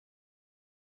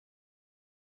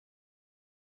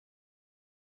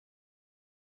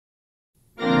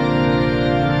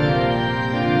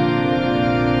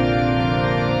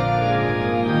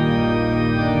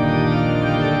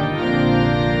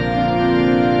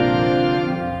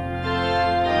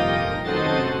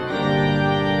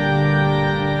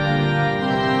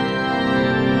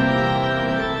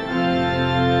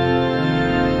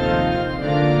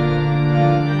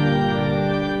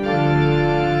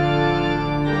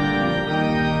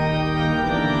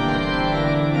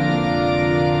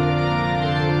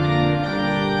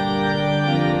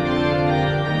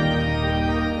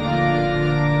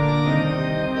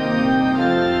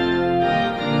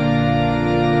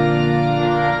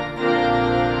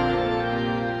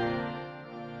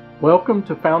Welcome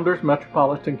to Founders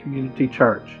Metropolitan Community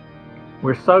Church.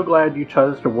 We're so glad you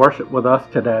chose to worship with us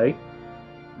today.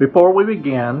 Before we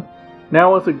begin,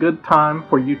 now is a good time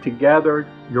for you to gather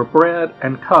your bread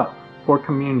and cup for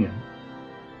communion.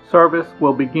 Service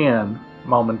will begin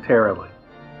momentarily.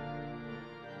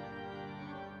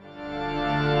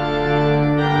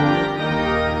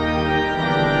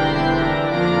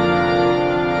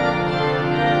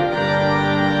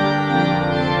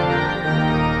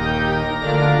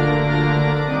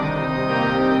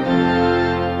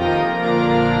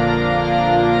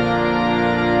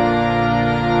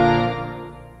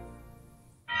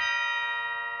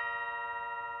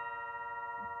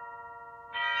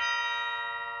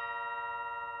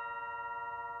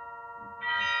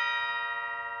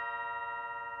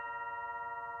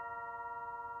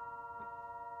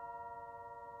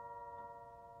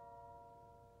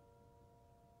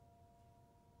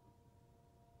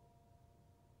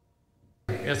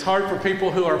 It's hard for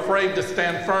people who are afraid to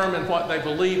stand firm in what they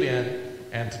believe in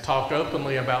and to talk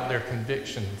openly about their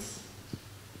convictions.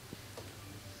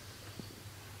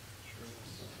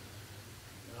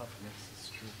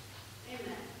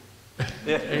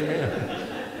 Amen. Amen.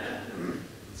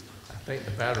 I think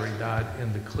the battery died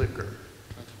in the clicker.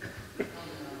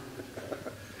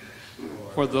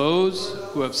 For those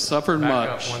who have suffered Back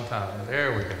much. Up one time.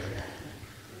 There we go.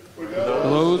 For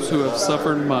those who have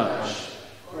suffered much.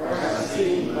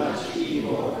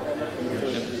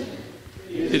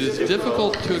 It is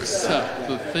difficult to accept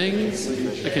the things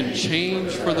that can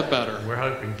change for the better. We're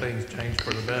hoping things change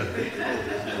for the better.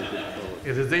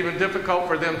 It is even difficult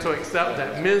for them to accept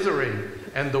that misery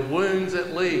and the wounds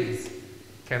it leaves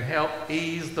can help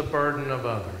ease the burden of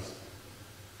others.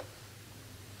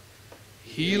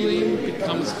 Healing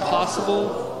becomes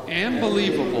possible and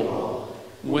believable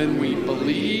when we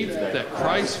believe that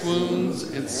Christ's wounds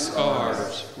and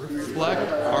scars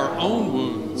reflect our own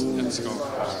wounds and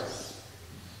scars.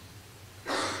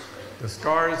 The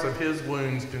scars of his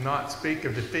wounds do not speak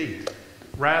of defeat,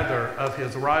 rather of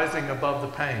his rising above the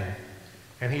pain,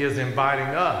 and he is inviting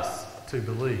us to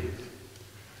believe.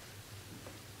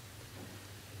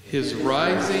 His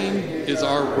rising is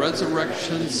our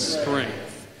resurrection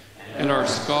strength, and our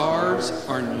scars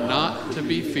are not to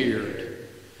be feared,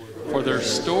 for their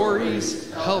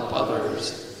stories help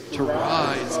others to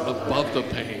rise above the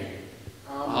pain.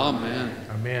 Amen.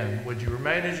 Amen. Would you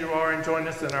remain as you are and join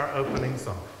us in our opening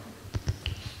song?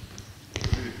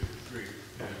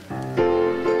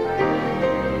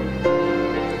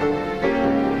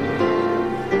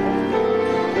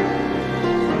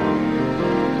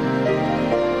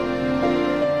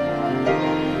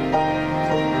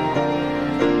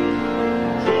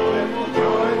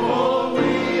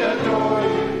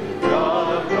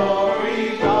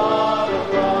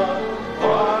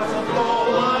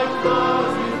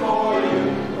 Before you,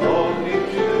 only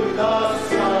to the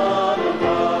Son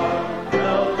above.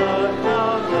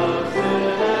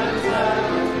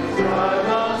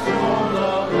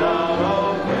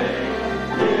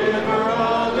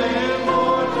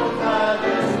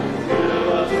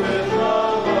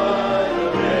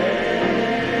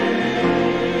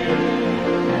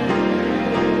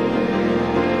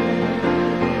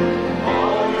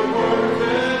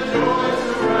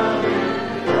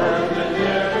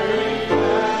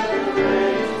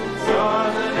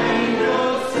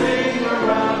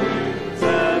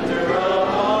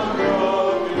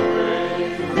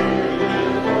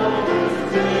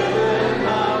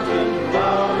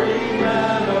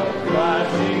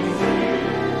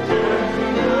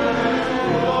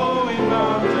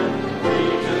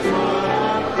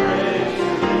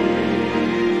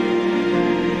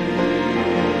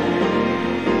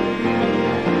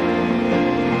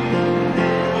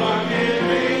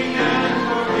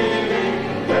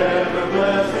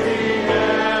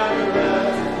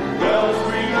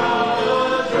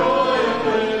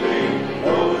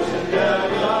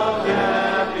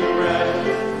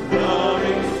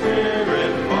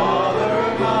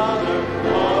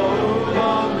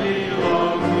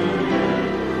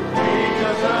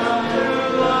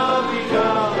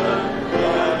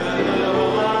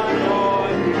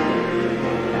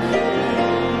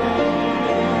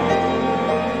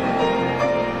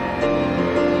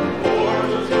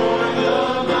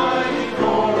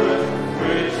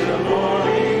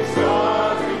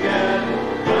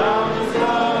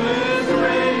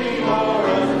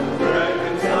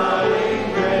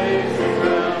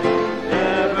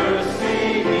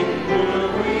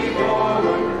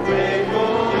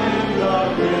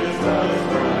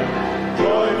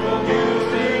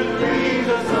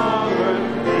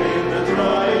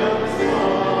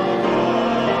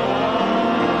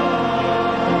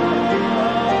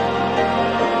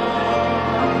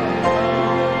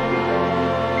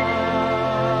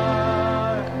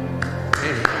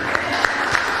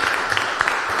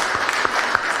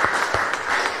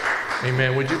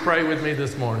 Would you pray with me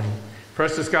this morning?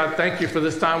 Precious God, thank you for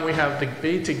this time we have to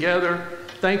be together.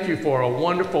 Thank you for a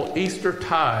wonderful Easter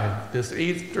tide, this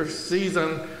Easter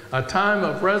season, a time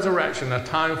of resurrection, a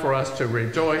time for us to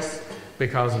rejoice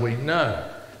because we know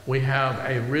we have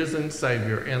a risen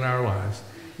Savior in our lives.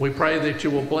 We pray that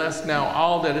you will bless now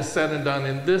all that is said and done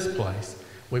in this place.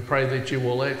 We pray that you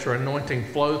will let your anointing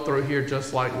flow through here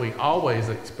just like we always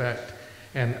expect.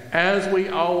 And as we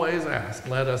always ask,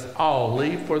 let us all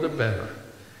leave for the better.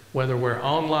 Whether we're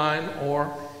online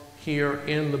or here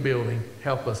in the building,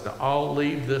 help us to all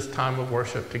leave this time of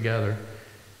worship together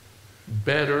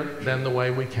better than the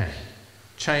way we came,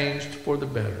 changed for the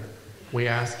better. We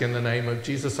ask in the name of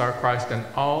Jesus our Christ and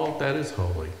all that is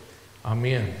holy.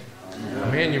 Amen.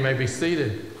 Amen. You may be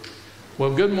seated.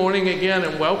 Well, good morning again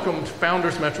and welcome to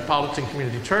Founders Metropolitan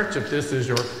Community Church. If this is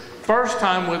your first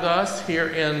time with us here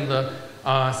in the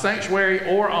sanctuary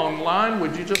or online,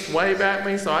 would you just wave at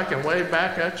me so I can wave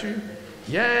back at you?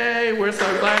 Yay! We're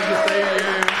so glad to see you.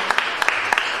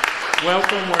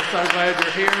 Welcome. We're so glad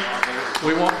you're here.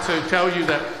 We want to tell you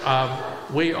that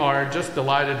we are just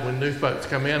delighted when new folks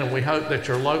come in, and we hope that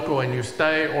you're local and you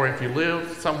stay, or if you live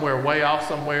somewhere way off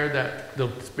somewhere, that the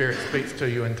Spirit speaks to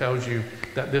you and tells you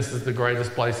that this is the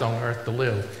greatest place on earth to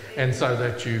live, and so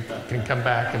that you can come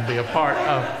back and be a part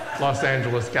of Los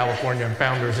Angeles, California, and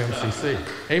Founders MCC.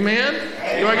 Amen?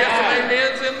 Do I get some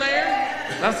amens in there?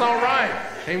 That's all right.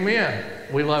 Amen.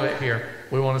 We love it here.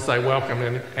 We want to say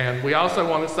welcome, and we also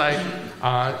want to say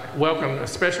welcome,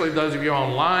 especially those of you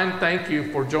online. Thank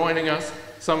you for joining us.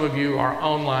 Some of you are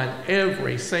online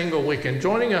every single weekend,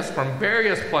 joining us from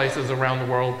various places around the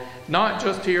world, not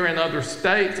just here in other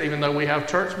states, even though we have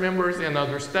church members in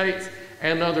other states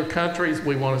and other countries.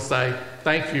 We want to say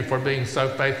thank you for being so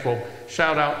faithful.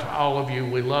 Shout out to all of you.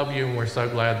 We love you, and we're so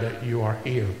glad that you are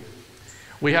here.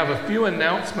 We have a few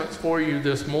announcements for you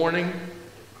this morning.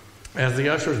 As the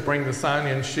ushers bring the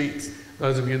sign-in sheets,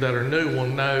 those of you that are new will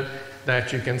know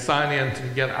that you can sign in to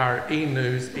get our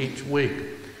e-news each week.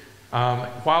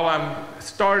 While I'm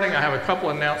starting, I have a couple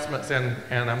announcements, and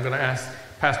I'm going to ask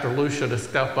Pastor Lucia to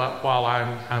step up while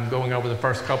I'm going over the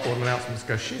first couple of announcements,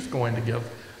 because she's going to give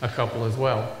a couple as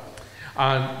well.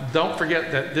 Don't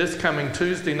forget that this coming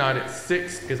Tuesday night at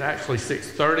 6 is actually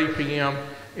 6:30 p.m.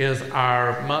 is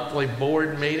our monthly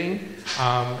board meeting,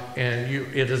 and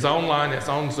it is online, it's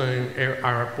on Zoom.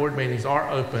 Our board meetings are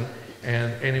open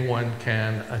and anyone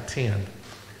can attend.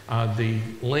 The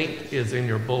link is in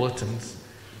your bulletins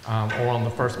or on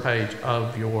the first page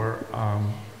of your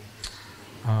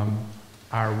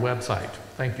our website.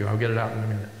 Thank you. I'll get it out in a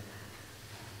minute.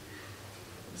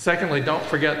 Secondly, don't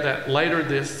forget that later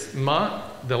this month,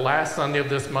 the last Sunday of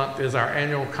this month, is our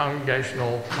annual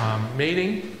congregational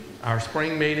meeting, our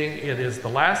spring meeting. It is the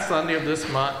last Sunday of this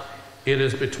month. It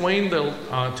is between the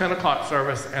 10 o'clock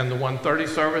service and the 1:30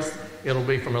 service. It'll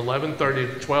be from 11:30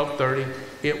 to 12:30.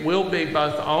 It will be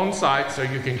both on site, so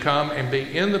you can come and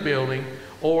be in the building,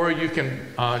 or you can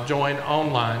join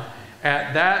online.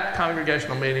 At that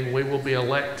congregational meeting, we will be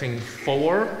electing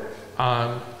 4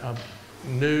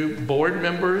 new board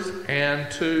members and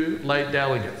 2 lay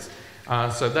delegates.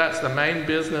 So that's the main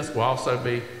business. We'll also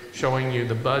be showing you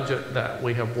the budget that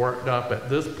we have worked up at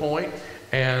this point,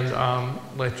 and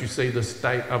let you see the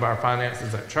state of our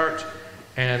finances at church,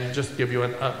 and just give you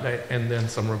an update and then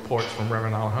some reports from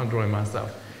Reverend Alejandro and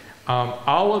myself.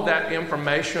 All of that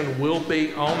information will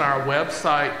be on our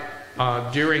website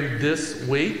during this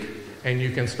week, and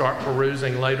you can start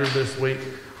perusing later this week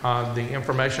the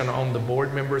information on the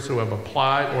board members who have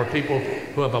applied, or people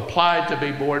who have applied to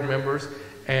be board members,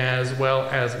 as well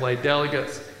as lay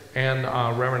delegates, and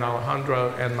Reverend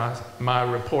Alejandro and my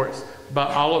reports.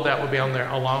 But all of that will be on there,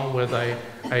 along with a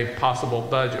possible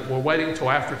budget. We're waiting till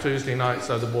after Tuesday night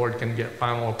so the board can get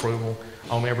final approval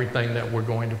on everything that we're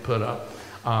going to put up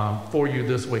for you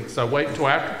this week. So wait until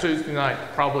after Tuesday night,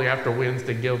 probably after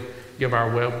Wednesday. Give our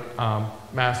web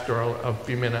master a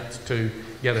few minutes to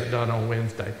get it done on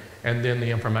Wednesday, and then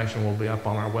the information will be up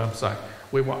on our website.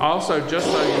 We will also, just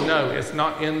so you know, it's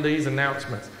not in these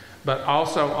announcements, but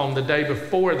also on the day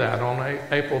before that, on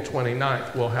April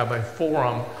 29th, we'll have a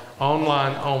forum,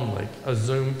 online only, a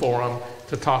Zoom forum,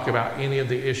 to talk about any of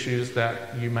the issues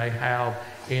that you may have,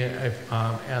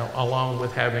 along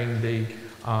with having the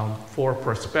 4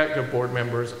 prospective board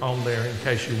members on there in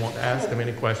case you want to ask them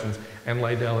any questions, and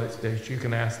lay delegates, you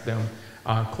can ask them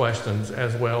questions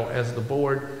as well as the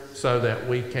board, so that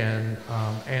we can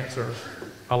answer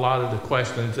a lot of the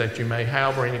questions that you may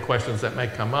have, or any questions that may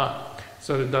come up,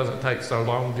 so that it doesn't take so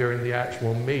long during the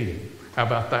actual meeting. How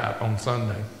about that on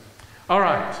Sunday? All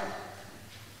right.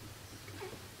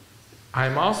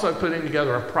 I'm also putting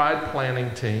together a pride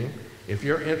planning team. If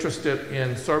you're interested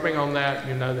in serving on that,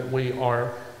 you know that we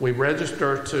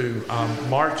register to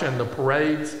march in the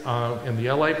parades, in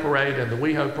the LA parade and the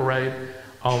WeHo parade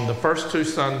on the first 2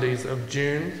 Sundays of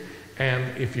June.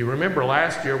 And if you remember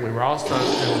last year, we were also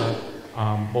in the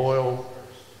Boyle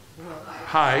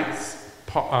Heights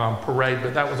parade,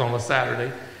 but that was on a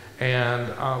Saturday.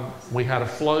 And we had a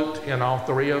float in all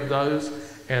 3 of those.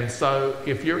 And so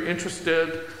if you're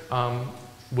interested,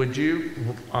 would you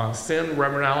send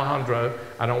Reverend Alejandro?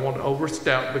 I don't want to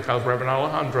overstep because Reverend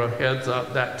Alejandro heads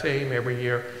up that team every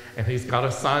year, and he's got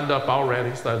us signed up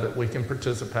already so that we can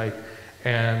participate.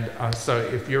 And so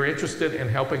if you're interested in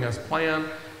helping us plan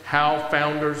how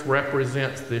Founders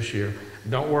represents this year,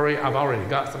 don't worry, I've already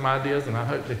got some ideas, and I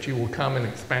hope that you will come and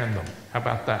expand them. How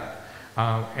about that?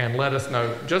 And let us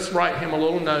know. Just write him a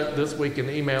little note this week in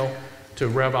email to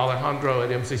Rev Alejandro at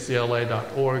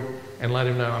mccla.org and let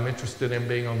him know I'm interested in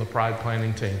being on the Pride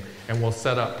planning team. And we'll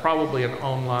set up probably an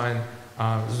online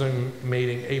Zoom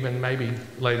meeting, even maybe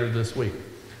later this week,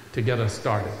 to get us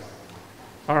started.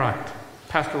 All right,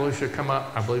 Pastor Lucia, come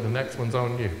up. I believe the next one's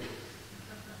on you.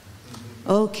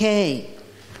 Okay.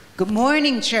 Good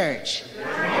morning, church. Good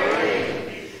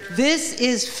morning. This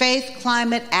is Faith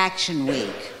Climate Action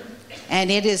Week, and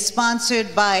it is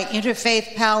sponsored by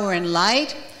Interfaith Power and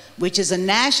Light, which is a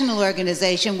national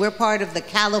organization. We're part of the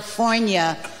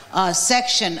California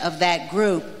section of that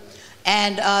group.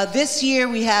 And this year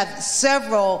we have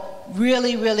several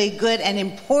really, really good and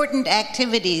important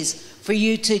activities for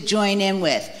you to join in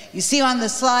with. You see on the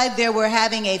slide there, we're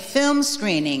having a film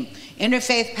screening.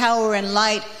 Interfaith Power and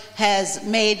Light has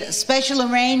made special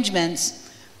arrangements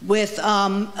with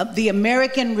the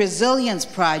American Resilience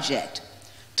Project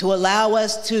to allow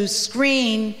us to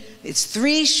screen. It's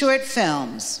 3 short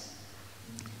films.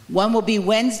 One will be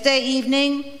Wednesday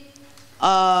evening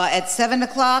at 7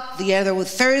 o'clock, the other was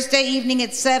Thursday evening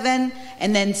at 7,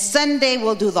 and then Sunday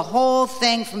we'll do the whole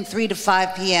thing from 3 to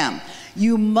 5 p.m.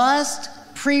 You must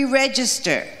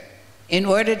pre-register in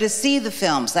order to see the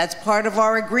films. That's part of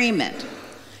our agreement.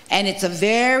 And it's a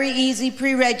very easy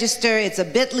pre-register. It's a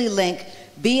bit.ly link,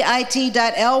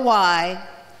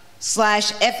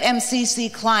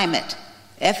 bit.ly/FMCC Climate.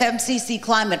 FMCC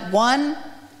Climate 1,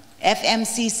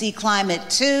 FMCC Climate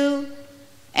 2,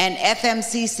 and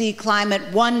FMCC Climate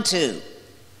 1-2.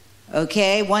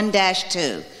 Okay,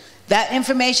 1-2. That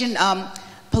information,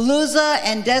 Palooza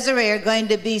and Desiree are going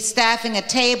to be staffing a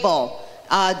table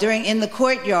in the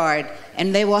courtyard,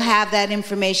 and they will have that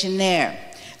information there.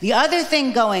 The other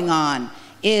thing going on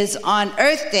is on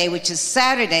Earth Day, which is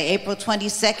Saturday, April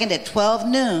 22nd at 12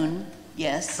 noon.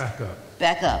 Yes?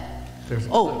 Back up. There's a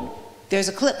clip. There's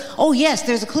a clip. Oh, yes,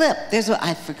 there's a clip.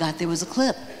 I forgot there was a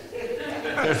clip.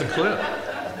 There's a clip.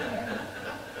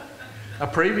 A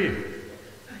preview.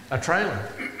 A trailer.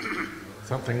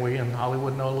 Something we in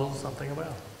Hollywood know a little something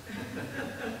about.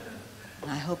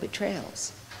 I hope it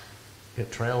trails. It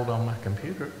trailed on my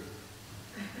computer.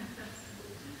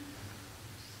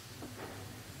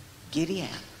 Giddy up.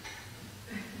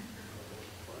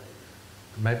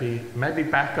 Maybe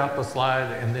back up a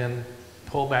slide and then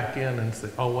pull back in and say,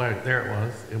 oh wait, there it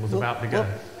was. It was about to go.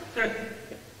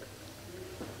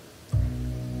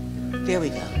 There we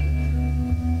go.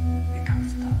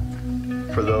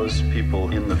 For those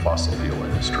people in the fossil fuel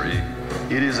industry,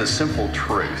 it is a simple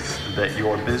truth that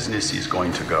your business is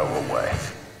going to go away.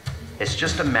 It's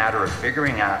just a matter of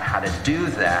figuring out how to do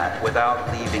that without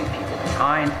leaving people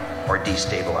behind or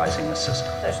destabilizing the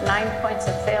system. There's 9 points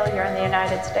of failure in the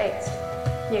United States.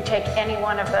 You take any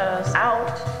one of those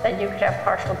out, then you could have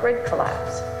partial grid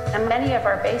collapse. And many of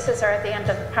our bases are at the end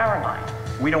of the power line.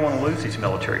 We don't want to lose these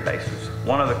military bases.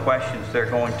 One of the questions they're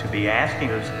going to be asking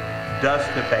is, does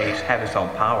the base have its own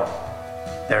power?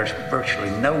 There's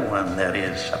virtually no one that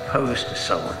is opposed to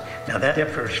solar. Now that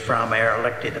differs from our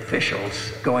elected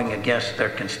officials going against their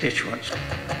constituents.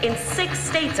 In 6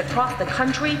 states across the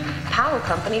country, power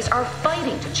companies are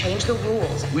fighting to change the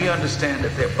rules. We understand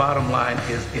that their bottom line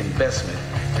is investment.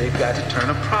 They've got to turn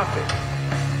a profit.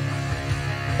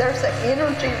 There's an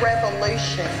energy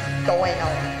revolution going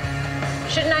on.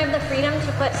 Shouldn't I have the freedom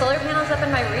to put solar panels up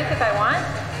in my roof if I want?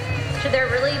 Should there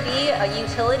really be a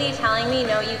utility telling me,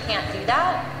 no, you can't do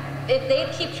that? If they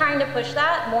keep trying to push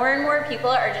that, more and more people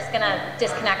are just going to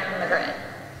disconnect from the grid.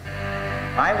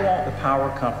 I want the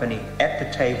power company at the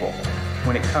table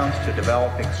when it comes to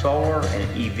developing solar and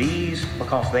EVs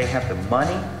because they have the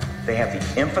money, they have the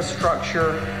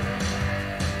infrastructure.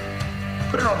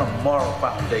 Put it on a moral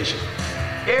foundation.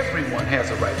 Everyone has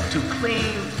a right to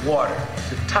clean water,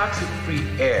 to toxic-free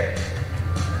air.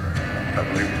 I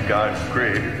believe that God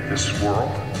created this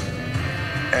world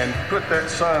and put that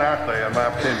sun out there, in my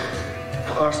opinion,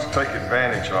 for us to take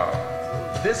advantage of.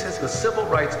 This is the civil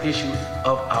rights issue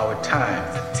of our time.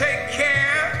 Take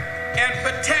care and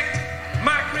protect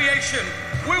my creation.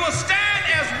 We will stand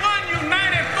as one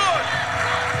united force.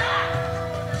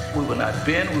 We will not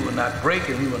bend, we will not break,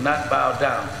 and we will not bow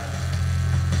down.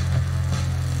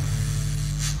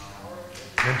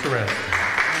 Interesting.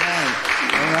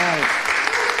 All right.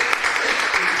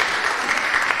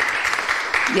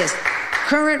 Yes,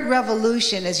 current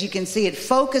revolution, as you can see, it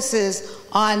focuses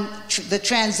on the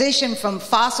transition from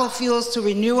fossil fuels to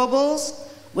renewables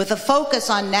with a focus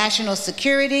on national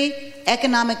security,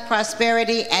 economic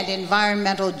prosperity, and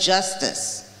environmental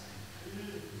justice.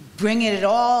 Bringing it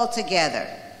all together.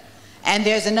 And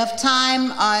there's enough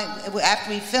time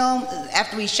after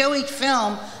we show each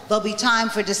film, there'll be time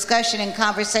for discussion and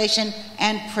conversation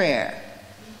and prayer.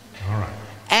 All right.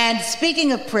 And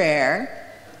speaking of prayer,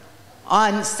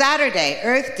 on Saturday,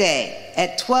 Earth Day,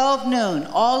 at 12 noon,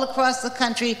 all across the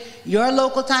country, your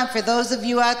local time, for those of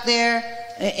you out there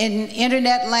in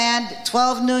internet land,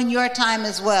 12 noon your time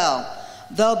as well,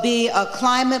 there'll be a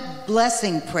climate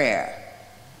blessing prayer,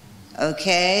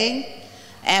 okay?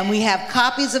 And we have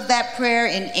copies of that prayer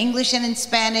in English and in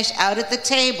Spanish out at the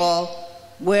table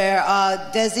where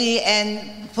Desi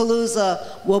and Palooza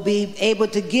will be able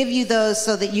to give you those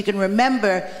so that you can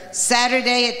remember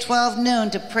Saturday at 12 noon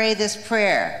to pray this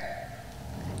prayer.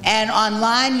 And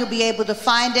online you'll be able to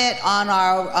find it on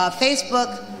our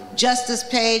Facebook Justice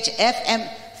page,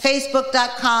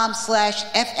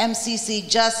 facebook.com/FMCC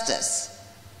Justice.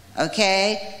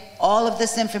 Okay? All of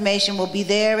this information will be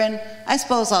there, and I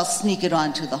suppose I'll sneak it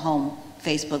onto the home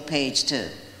Facebook page too.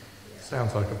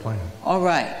 Sounds like a plan. All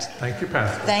right. Thank you,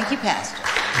 Pastor. Thank you, Pastor.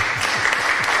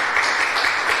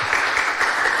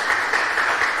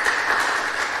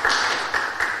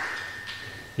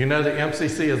 You know, the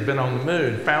MCC has been on the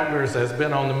move. Founders has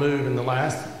been on the move in the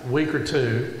last week or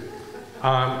two.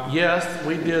 Yes,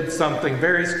 we did something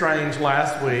very strange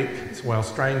last week. Well,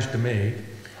 strange to me.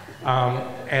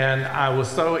 And I was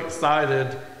so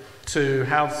excited to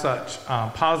have such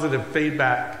positive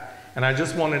feedback. And I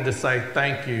just wanted to say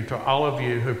thank you to all of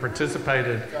you who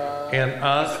participated in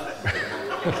us,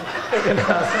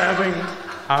 having,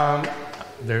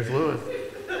 there's Lewis.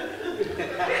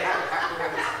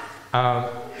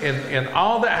 In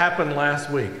all that happened last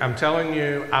week, I'm telling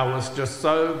you, I was just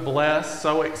so blessed,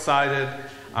 so excited.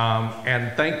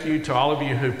 And thank you to all of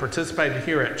you who participated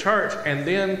here at church. And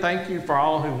then thank you for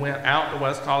all who went out to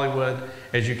West Hollywood.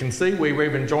 As you can see, we were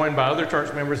even joined by other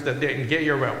church members that didn't get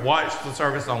here but watched the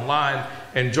service online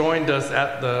and joined us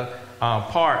at the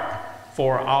park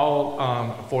for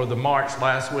the march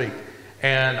last week.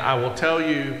 And I will tell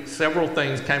you, several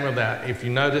things came of that. If you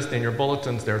noticed in your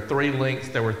bulletins, there are 3 links.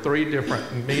 There were 3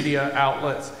 different media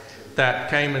outlets that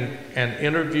came and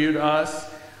interviewed us.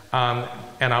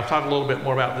 And I'll talk a little bit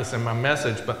more about this in my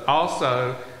message, but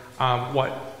also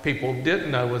what people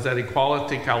didn't know was that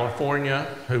Equality California,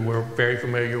 who we're very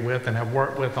familiar with and have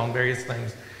worked with on various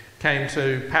things, came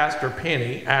to Pastor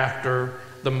Penny after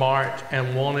the march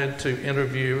and wanted to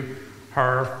interview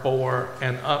her for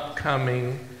an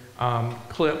upcoming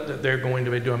clip that they're going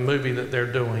to be doing, a movie that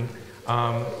they're doing,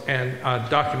 and a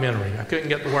documentary. I couldn't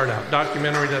get the word out.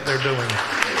 Documentary that they're doing.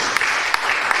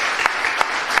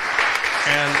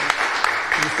 And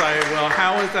you say, well,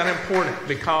 how is that important?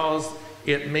 Because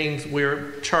it means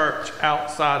we're church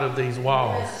outside of these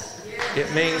walls.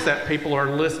 It means that people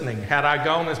are listening. Had I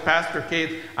gone as Pastor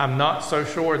Keith, I'm not so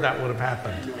sure that would have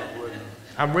happened.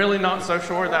 I'm really not so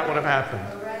sure that would have happened.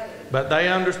 But they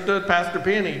understood Pastor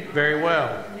Penny very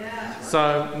well.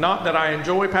 So not that I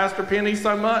enjoy Pastor Penny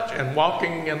so much and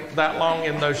walking that long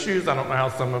in those shoes. I don't know how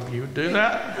some of you do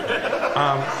that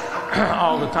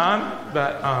all the time,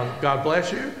 but God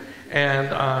bless you.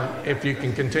 And if you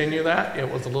can continue that,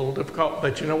 it was a little difficult.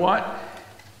 But you know what?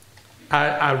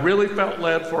 I really felt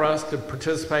led for us to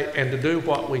participate and to do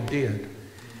what we did.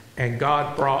 And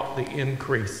God brought the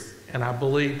increase. And I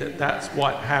believe that that's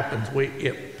what happens.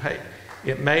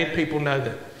 It made people know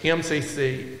that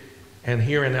MCC and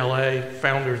here in LA,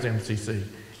 Founders MCC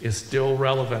is still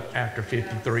relevant after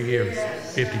 53 years,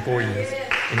 54 years.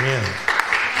 Amen.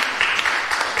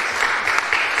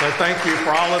 So thank you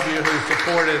for all of you who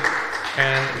supported,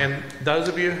 and those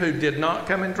of you who did not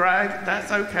come and drag,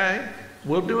 that's okay.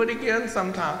 We'll do it again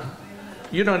sometime.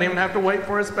 You don't even have to wait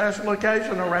for a special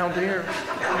occasion around here.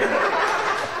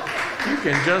 You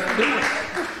can just do it.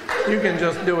 You can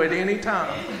just do it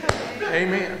anytime.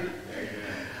 Amen.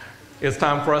 It's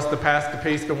time for us to pass the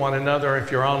peace to one another.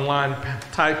 If you're online,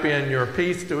 type in your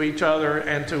peace to each other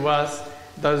and to us.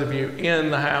 Those of you in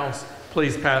the house,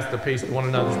 please pass the peace to one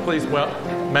another. Please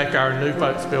make our new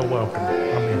folks feel welcome.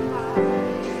 Amen.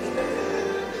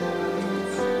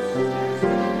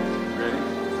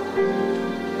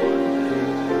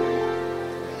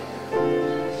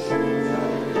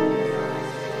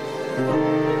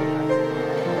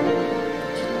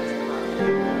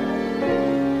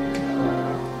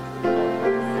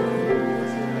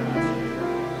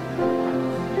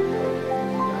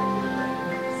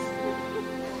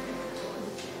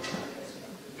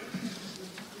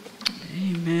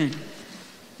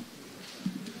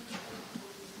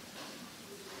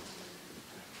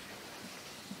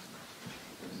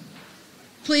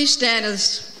 Please stand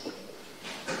as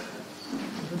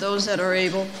those that are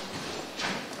able,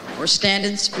 or stand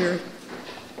in spirit.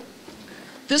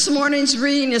 This morning's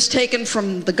reading is taken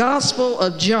from the Gospel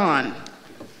of John,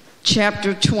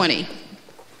 chapter 20,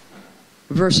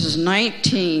 verses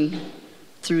 19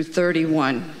 through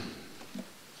 31.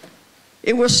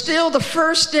 It was still the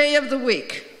first day of the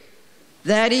week.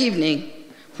 That evening,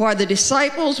 while the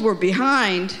disciples were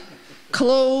behind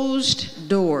closed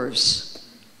doors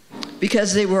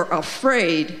because they were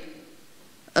afraid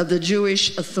of the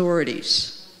Jewish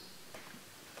authorities,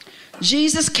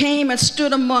 Jesus came and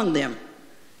stood among them.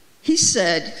 He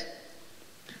said,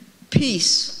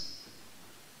 "Peace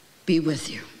be with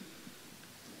you."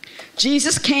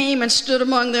 Jesus came and stood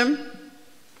among them,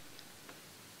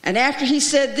 and after he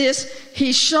said this,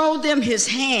 he showed them his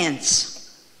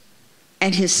hands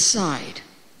and his side.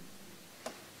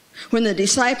 When the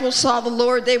disciples saw the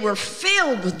Lord, they were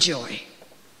filled with joy.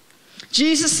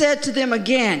 Jesus said to them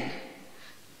again,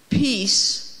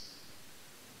 "Peace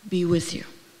be with you.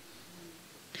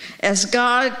 As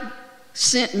God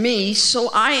sent me, so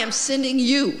I am sending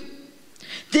you."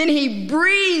 Then he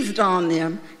breathed on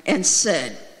them and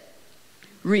said,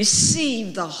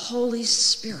 "Receive the Holy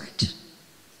Spirit.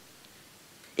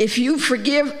 If you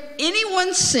forgive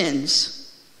anyone's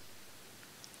sins,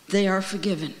 they are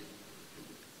forgiven.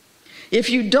 If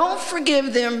you don't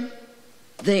forgive them,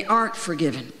 they aren't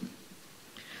forgiven."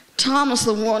 Thomas,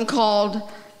 the one called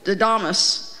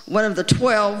Didymus, one of the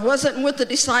 12, wasn't with the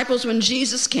disciples when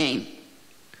Jesus came.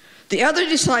 The other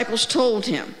disciples told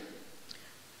him,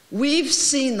 "We've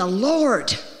seen the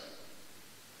Lord."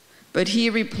 But he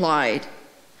replied,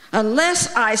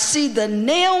 "Unless I see the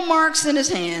nail marks in his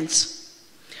hands,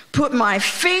 put my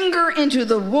finger into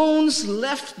the wounds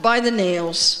left by the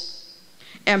nails,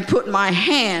 and put my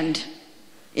hand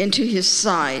into his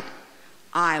side,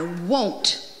 I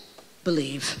won't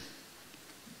believe."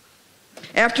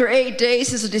 After 8 days,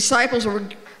 his disciples were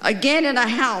again in a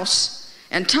house,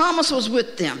 and Thomas was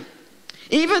with them.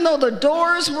 Even though the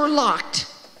doors were locked,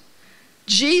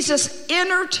 Jesus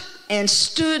entered and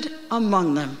stood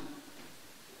among them.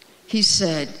 He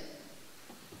said,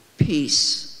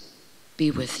 "Peace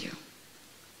be with you."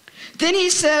 Then he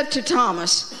said to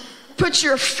Thomas, "Put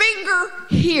your finger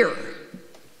here.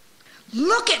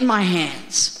 Look at my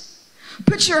hands.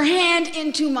 Put your hand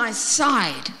into my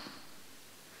side.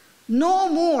 No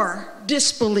more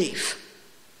disbelief.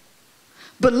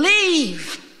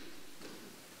 Believe."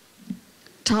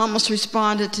 Thomas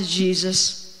responded to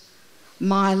Jesus,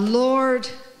 "My Lord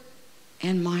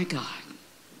and my God."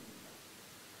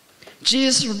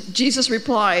 Jesus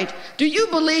replied, "Do you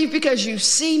believe because you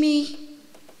see me?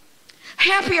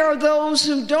 Happy are those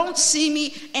who don't see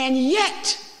me and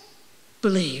yet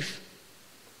believe."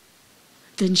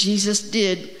 Then Jesus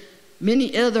did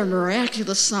many other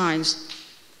miraculous signs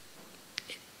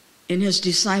in his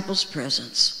disciples'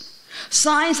 presence,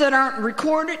 signs that aren't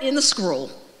recorded in the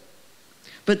scroll.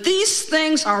 But these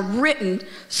things are written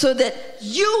so that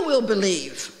you will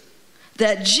believe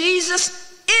that Jesus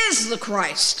is the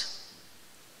Christ,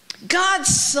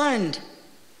 God's Son,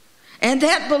 and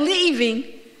that believing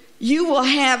you will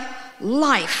have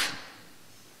life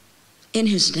in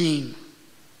his name.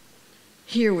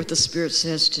 Hear what the Spirit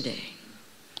says today.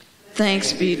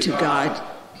 Thanks be to God.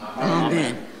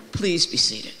 Amen. Please be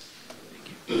seated.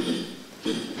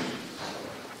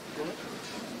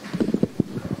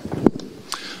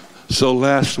 So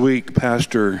last week,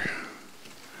 Pastor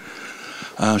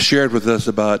shared with us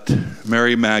about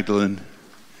Mary Magdalene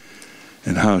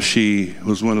and how she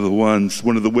was one of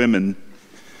the women.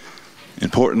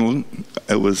 Important,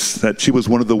 it was that she was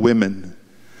one of the women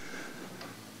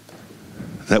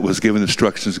that was given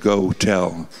instructions, go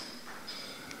tell.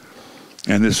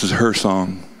 And this is her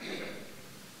song.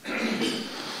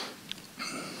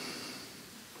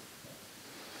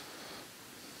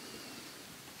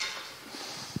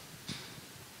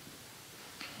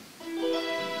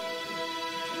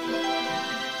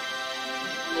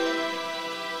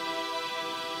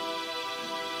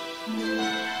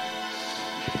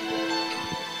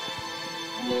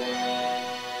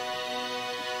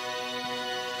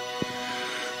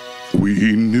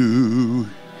 We knew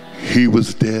he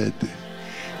was dead.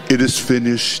 It is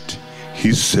finished,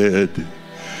 he said.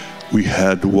 We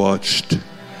had watched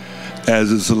as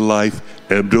his life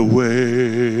ebbed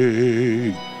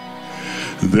away.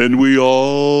 Then we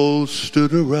all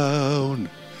stood around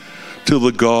till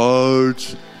the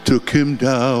guards took him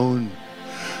down.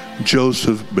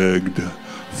 Joseph begged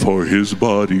for his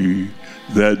body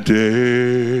that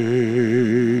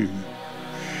day.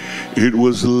 It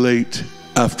was late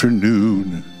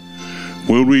afternoon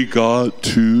when we got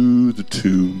to the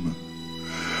tomb.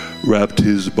 wrapped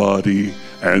his body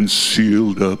and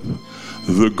sealed up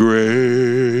the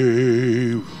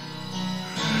grave.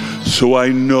 So I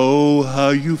know how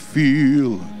you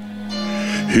feel.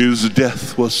 His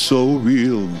death was so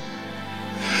real.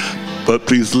 But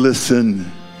please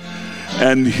listen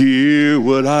and hear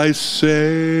what I say.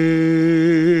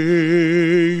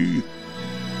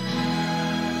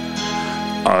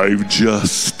 I've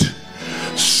just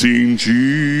seen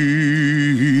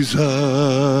Jesus.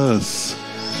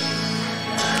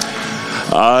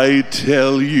 I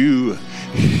tell you,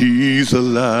 he's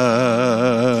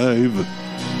alive.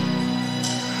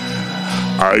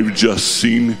 I've just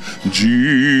seen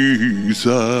Jesus,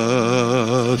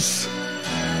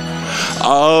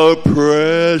 our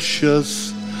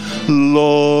precious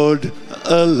Lord,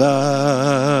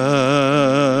 alive.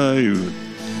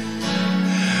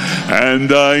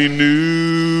 And I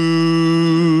knew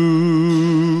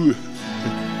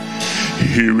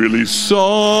he really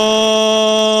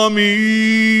saw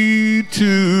me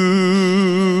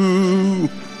too,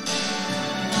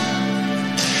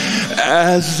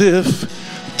 as if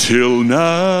till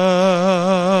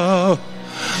now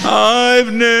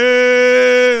I've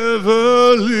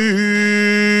never lived.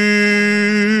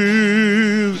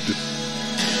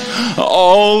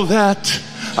 All that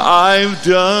I've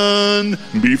done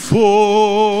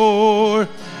before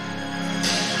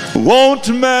won't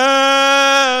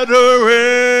matter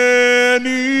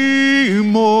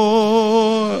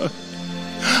anymore.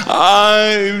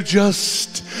 I've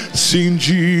just seen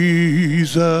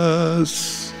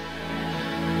Jesus,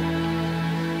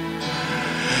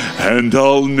 and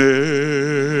I'll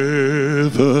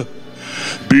never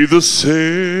be the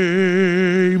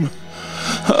same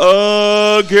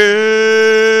again.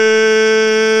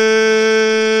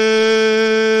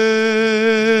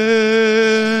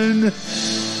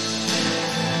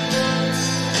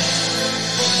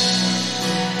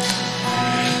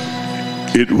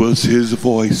 It was his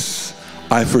voice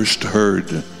I first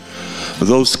heard,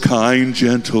 those kind,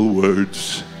 gentle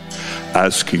words,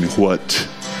 asking what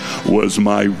was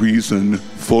my reason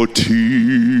for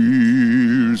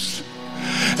tears.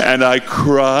 And I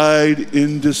cried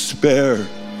in despair,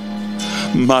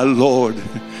 my Lord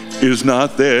is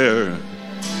not there.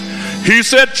 He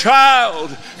said,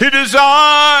 child, it is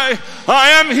I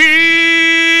am here.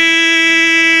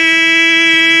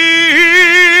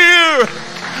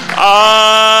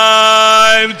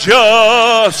 I've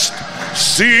just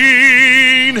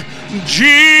seen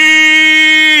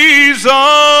Jesus.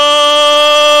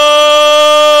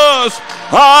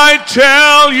 I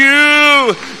tell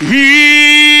you,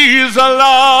 he's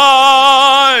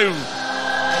alive.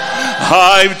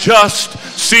 I've just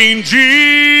seen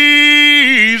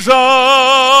Jesus,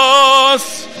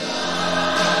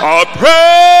 our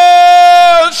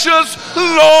precious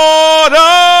Lord, alive.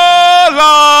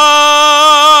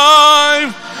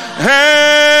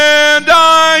 And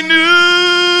I knew,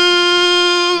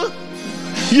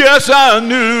 yes, I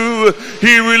knew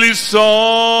he really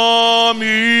saw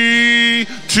me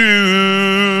too.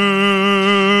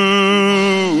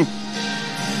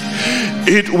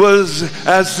 It was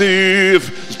as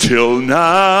if till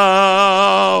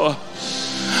now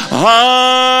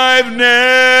I've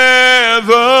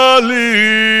never lived.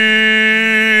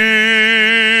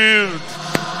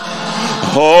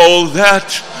 All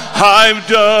that I've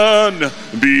done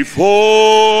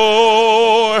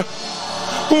before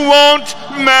won't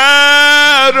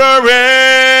matter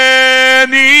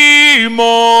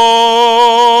anymore.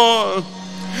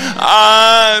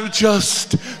 I've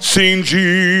just seen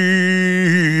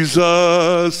Jesus.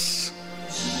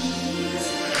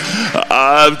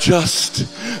 I've just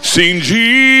seen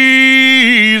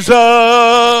Jesus.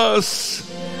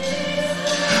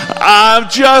 I've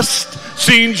just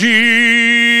seen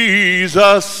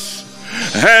Jesus.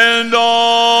 And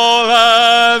all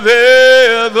I've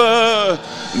ever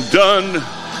done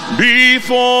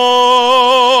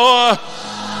before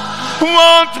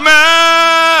won't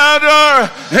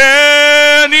matter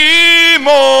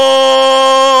anymore.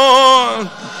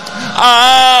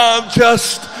 I've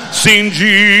just seen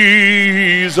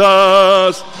Jesus,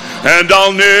 and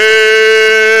I'll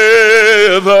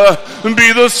never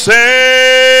be the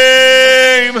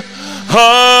same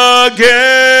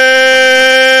again.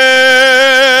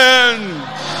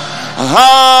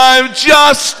 I've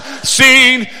just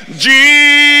seen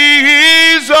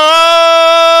Jesus.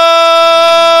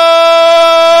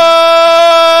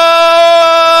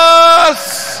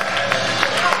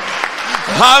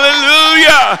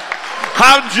 Hallelujah.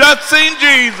 I've just seen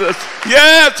Jesus.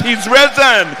 Yes, he's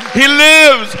risen. He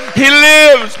lives. He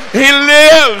lives. He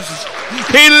lives.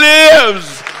 He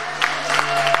lives.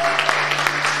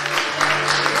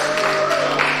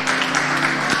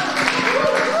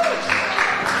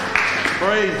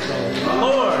 Praise the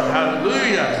Lord.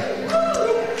 Hallelujah.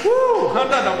 Woo.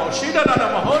 Hallelujah.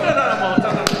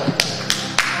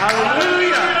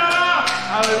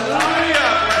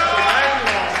 Hallelujah.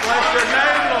 Bless your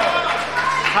name, Lord.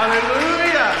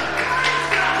 Hallelujah.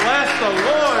 Bless the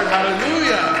Lord.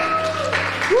 Hallelujah.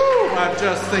 Woo. I've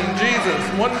just seen Jesus.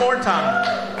 One more time.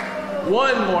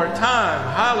 One more time.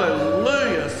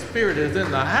 Hallelujah. Spirit is in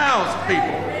the house,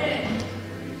 people.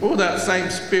 Oh, that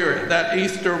same Spirit, that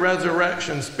Easter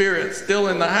resurrection Spirit, still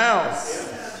in the house.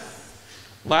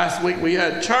 Last week we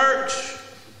had church.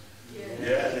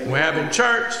 We're having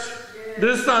church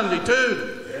this Sunday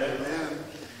too.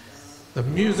 The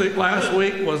music last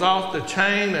week was off the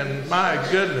chain, and my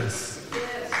goodness.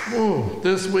 Ooh,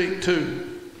 this week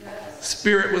too.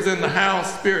 Spirit was in the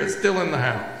house. Spirit's still in the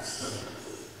house.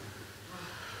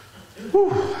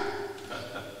 Whew.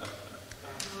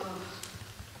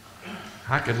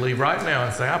 I could leave right now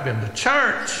and say, I've been to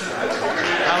church.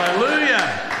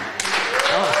 Hallelujah.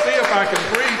 I'll see if I can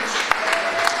preach.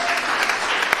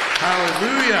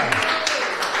 Hallelujah.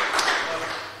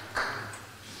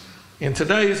 In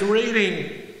today's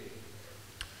reading,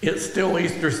 it's still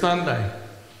Easter Sunday.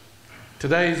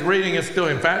 Today's reading is still,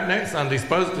 in fact, next Sunday is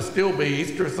supposed to still be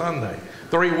Easter Sunday.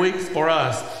 3 weeks for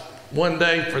us, 1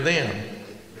 day for them.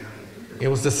 It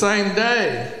was the same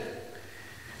day.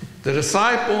 The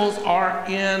disciples are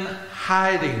in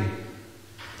hiding.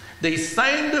 These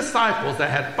same disciples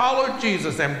that had followed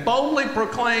Jesus and boldly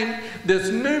proclaimed this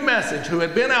new message, who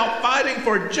had been out fighting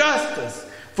for justice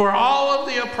for all of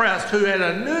the oppressed, who had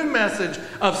a new message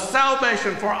of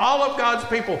salvation for all of God's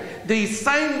people, these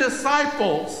same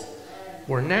disciples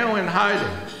were now in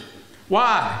hiding.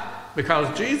 Why?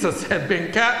 Because Jesus had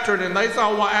been captured and they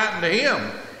saw what happened to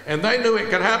him, and they knew it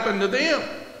could happen to them.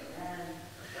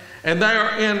 And they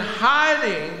are in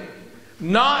hiding,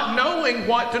 not knowing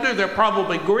what to do. They're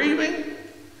probably grieving.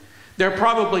 They're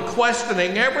probably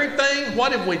questioning everything.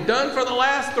 What have we done for the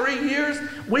last 3 years?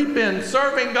 We've been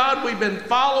serving God. We've been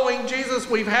following Jesus.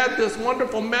 We've had this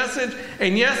wonderful message.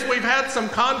 And yes, we've had some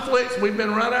conflicts. We've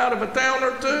been run out of a town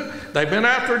or two. They've been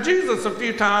after Jesus a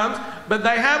few times, but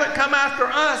they haven't come after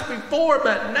us before.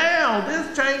 But now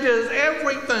this changes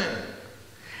everything.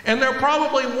 And they're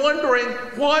probably wondering,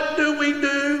 what do we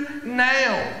do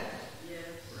now?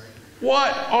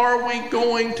 What are we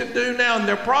going to do now? And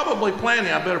they're probably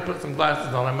planning. I better put some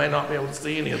glasses on. I may not be able to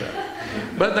see any of that.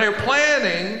 But they're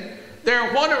planning.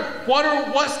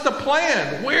 What's the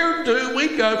plan? Where do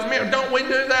we go from here? Don't we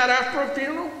do that after a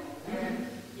funeral?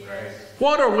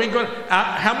 What are we going to...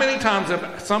 How many times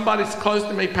have somebody's close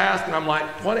to me passed and I'm like,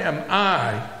 what am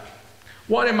I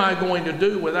going to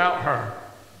do without her?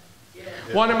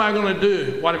 What am I going to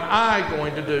do? What am I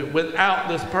going to do without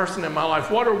this person in my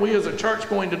life? What are we as a church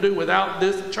going to do without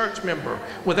this church member,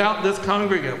 without this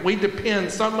congregant? We depend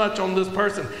so much on this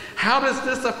person. How does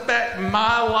this affect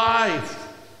my life?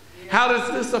 How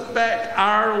does this affect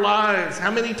our lives?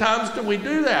 How many times do we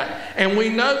do that? And we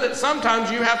know that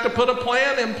sometimes you have to put a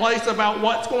plan in place about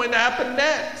what's going to happen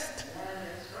next.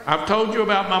 I've told you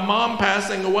about my mom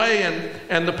passing away,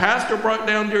 and the pastor broke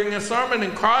down during a sermon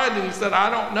and cried, and he said, I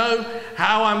don't know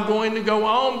how I'm going to go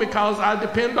on because I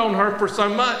depend on her for so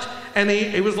much. And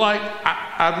he was like,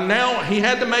 he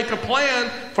had to make a plan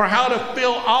for how to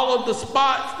fill all of the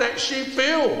spots that she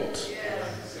filled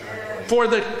for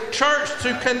the church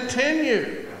to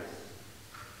continue.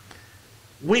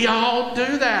 We all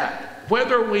do that.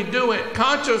 Whether we do it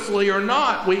consciously or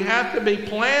not, we have to be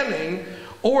planning.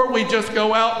 Or we just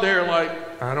go out there like,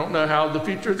 I don't know how the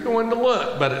future is going to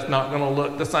look, but it's not going to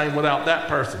look the same without that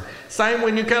person. Same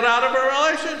when you get out of a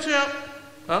relationship.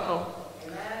 Uh-oh.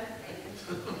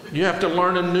 You have to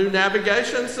learn a new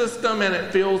navigation system and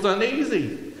it feels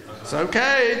uneasy. It's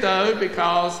okay though,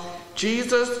 because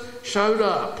Jesus showed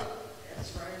up.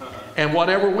 And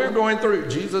whatever we're going through,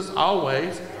 Jesus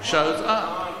always shows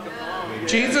up.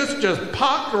 Jesus just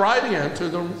popped right into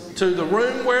the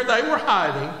room where they were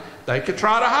hiding. They could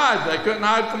try to hide. They couldn't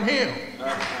hide from him.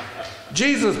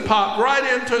 Jesus popped right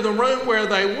into the room where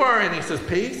they were, and he says,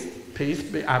 peace,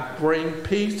 I bring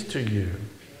peace to you.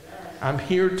 I'm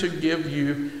here to give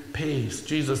you peace.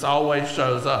 Jesus always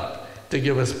shows up to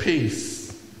give us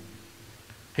peace.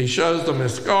 He shows them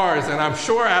his scars, and I'm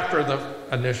sure after the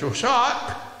initial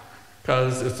shock,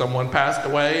 because if someone passed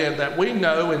away and that we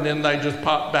know, and then they just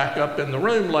pop back up in the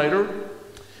room later,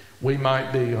 we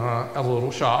might be a little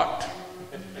shocked.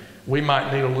 We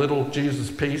might need a little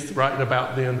Jesus peace right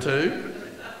about then too.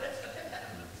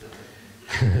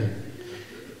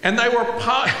 And they were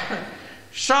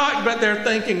shocked, but they're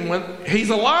thinking, well, he's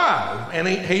alive. And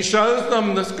he shows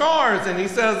them the scars and he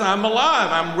says, I'm alive.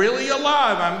 I'm really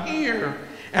alive. I'm here.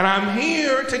 And I'm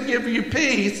here to give you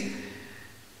peace.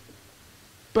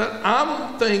 But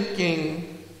I'm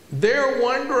thinking they're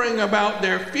wondering about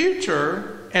their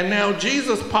future, and now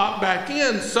Jesus popped back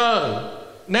in. So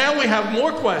now we have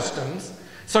more questions.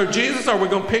 So Jesus, are we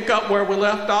going to pick up where we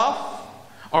left off?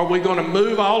 Are we going to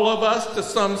move all of us to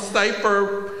some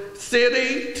safer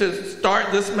city to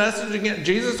start this message again?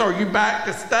 Jesus, are you back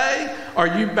to stay?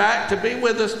 Are you back to be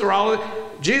with us through all of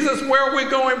it? Jesus, where are we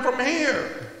going from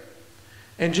here?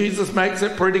 And Jesus makes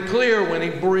it pretty clear when he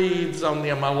breathes on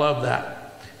them. I love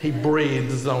that. He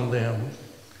breathes on them.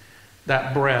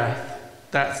 That breath,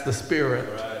 that's the Spirit.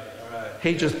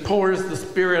 He just pours the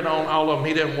Spirit on all of them.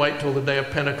 He didn't wait till the day of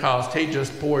Pentecost. He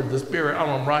just poured the Spirit on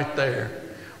them right there.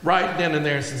 Right then and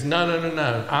there, and says,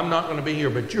 no, I'm not going to be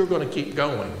here, but you're going to keep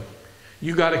going.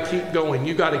 You got to keep going.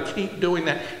 You got to keep doing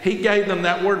that. He gave them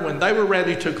that word when they were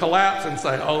ready to collapse and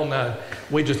say, oh no,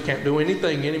 we just can't do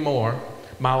anything anymore.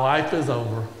 My life is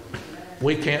over.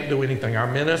 We can't do anything. Our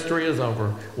ministry is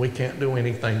over. We can't do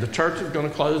anything. The church is going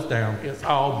to close down. It's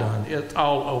all done. It's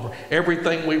all over.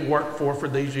 Everything we worked for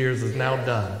these years is now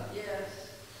done. Yes.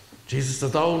 Jesus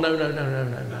says, oh, no.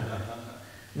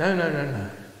 No.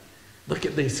 Look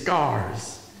at these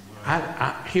scars.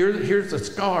 Here's the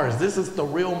scars. This is the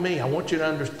real me. I want you to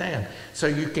understand. So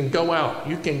you can go out.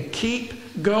 You can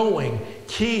keep going.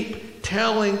 Keep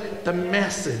telling the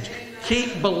message.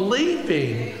 Keep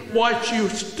believing what you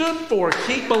stood for.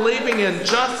 Keep believing in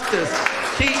justice.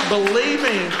 Keep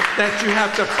believing that you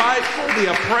have to fight for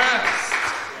the oppressed.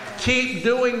 Keep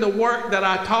doing the work that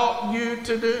I taught you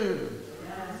to do.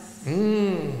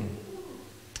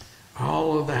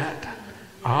 All of that.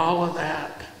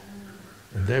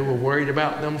 And they were worried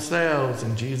about themselves.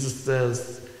 And Jesus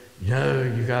says, no,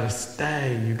 you got to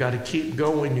stay. You got to keep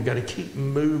going. You got to keep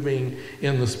moving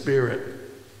in the Spirit.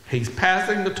 He's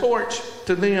passing the torch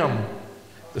to them.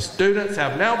 The students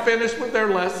have now finished with their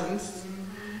lessons.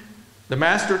 The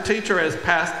master teacher has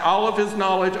passed all of his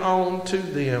knowledge on to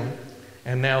them.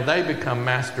 And now they become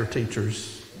master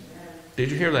teachers.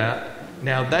 Did you hear that?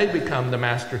 Now they become the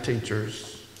master teachers.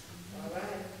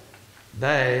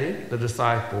 They, the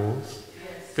disciples,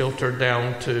 filtered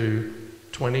down to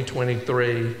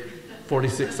 2023,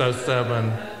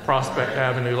 4607 Prospect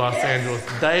Avenue, Los Angeles.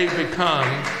 They become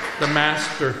the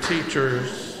master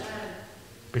teachers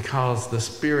because the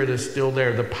Spirit is still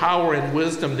there. The power and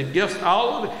wisdom, the gifts,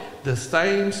 all of it. The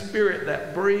same Spirit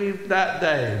that breathed that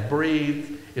day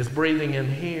is breathing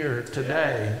in here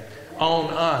today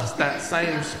on us. That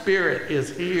same Spirit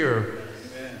is here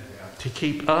to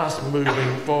keep us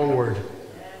moving forward,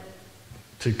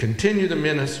 to continue the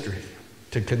ministry,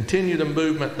 to continue the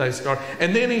movement they started.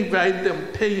 And then he made them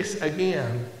peace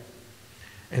again.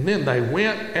 And then they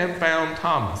went and found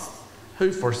Thomas,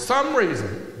 who for some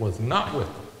reason was not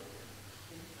with them.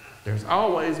 There's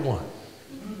always one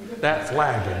that's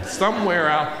lagging somewhere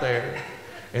out there.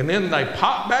 And then they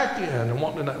pop back in and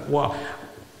want to know, well,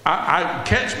 I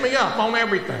catch me up on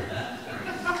everything.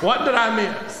 What did I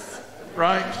miss?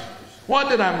 Right? What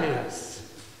did I miss?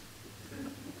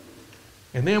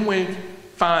 And then we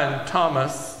find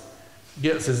Thomas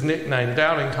gets his nickname,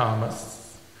 Doubting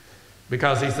Thomas,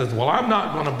 because he says, well, I'm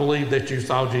not going to believe that you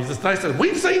saw Jesus. They said,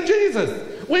 we've seen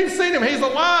Jesus. We've seen him. He's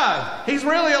alive. He's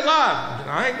really alive.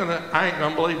 I ain't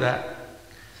going to believe that.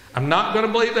 I'm not going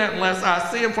to believe that unless I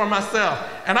see him for myself.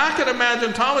 And I could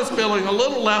imagine Thomas feeling a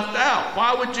little left out.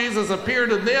 Why would Jesus appear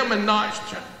to them and not?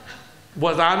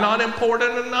 Was I not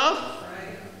important enough?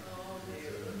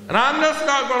 And I'm just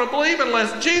not going to believe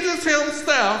unless Jesus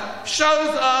himself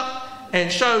shows up and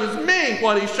shows me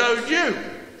what he showed you.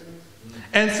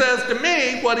 And says to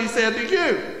me what he said to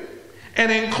you. And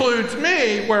includes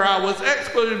me where I was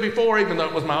excluded before, even though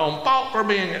it was my own fault for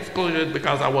being excluded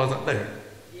because I wasn't there.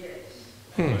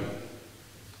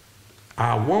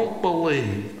 I won't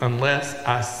believe unless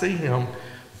I see him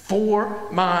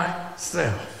for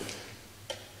myself.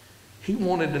 He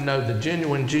wanted to know the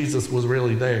genuine Jesus was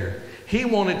really there. He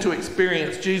wanted to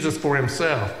experience Jesus for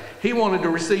himself. He wanted to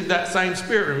receive that same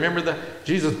Spirit. Remember that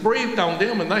Jesus breathed on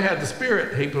them and they had the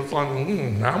Spirit. He was like,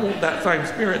 I want that same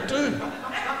Spirit too.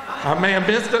 I may have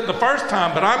missed it the first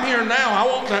time, but I'm here now. I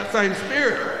want that same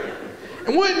Spirit.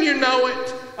 And wouldn't you know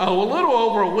it, a little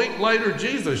over a week later,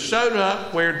 Jesus showed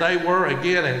up where they were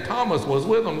again, and Thomas was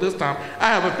with them this time. I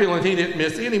have a feeling he didn't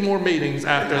miss any more meetings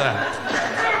after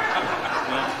that.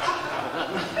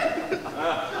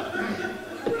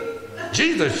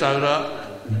 Jesus showed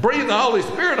up, breathed the Holy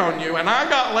Spirit on you, and I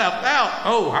got left out.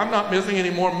 Oh, I'm not missing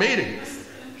any more meetings.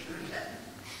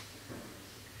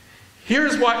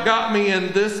 Here's what got me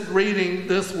in this reading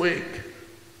this week.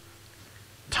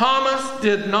 Thomas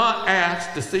did not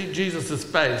ask to see Jesus'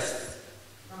 face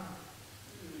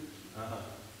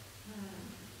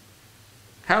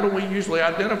how do we usually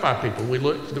identify people?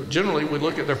 Generally we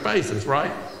look at their faces,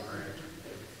 right?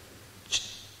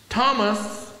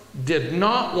 Thomas did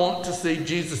not want to see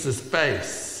Jesus'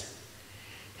 face.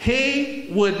 He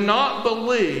would not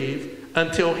believe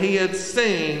until he had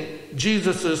seen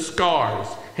Jesus' scars.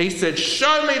 He said,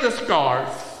 show me the scars.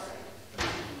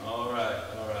 All right.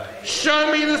 Show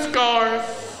me the scars.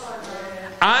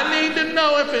 I need to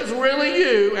know if it's really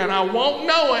you, and I won't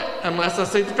know it unless I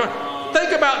see the scars.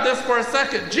 Think about this for a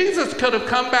second. Jesus could have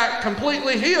come back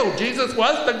completely healed. Jesus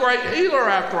was the great healer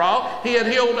after all. He had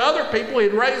healed other people. He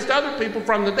had raised other people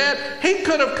from the dead. He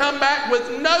could have come back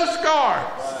with no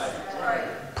scars,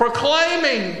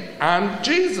 proclaiming, I'm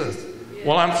Jesus.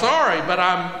 Well, I'm sorry, but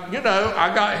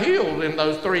I got healed in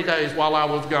those 3 days while I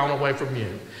was gone away from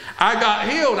you. I got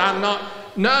healed.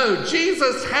 No,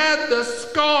 Jesus had the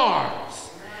scars.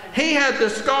 He had the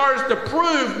scars to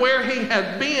prove where he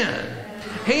had been.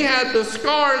 He had the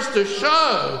scars to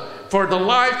show for the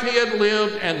life he had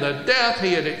lived and the death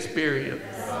he had experienced.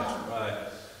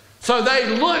 So they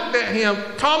looked at him.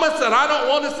 Thomas said, I don't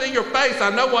want to see your face. I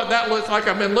know what that looks like.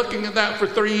 I've been looking at that for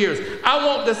 3 years. I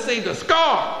want to see the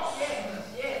scars.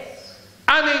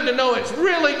 I need to know it's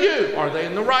really you. Are they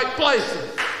in the right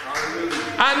places?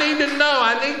 I need to know.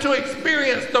 I need to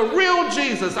experience the real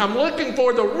Jesus. I'm looking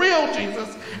for the real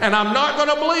Jesus, and I'm not going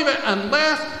to believe it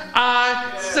unless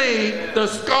I see the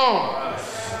scars.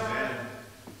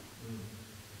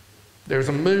 There's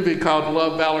a movie called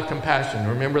Love, Valor, Compassion.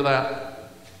 Remember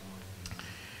that?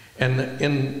 And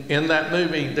in that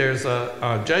movie, there's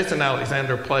Jason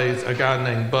Alexander plays a guy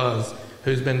named Buzz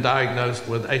who's been diagnosed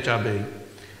with HIV.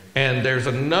 And there's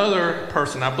another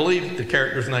person, I believe the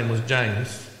character's name was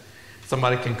James.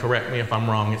 Somebody can correct me if I'm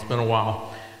wrong. It's been a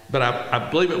while. But I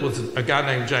believe it was a guy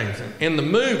named James. In the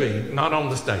movie, not on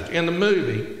the stage, in the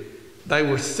movie, they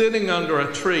were sitting under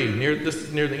a tree. This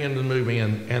is near the end of the movie.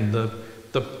 And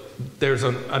there's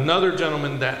another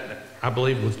gentleman that I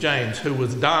believe was James who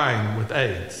was dying with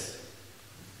AIDS.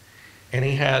 And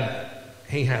he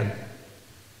had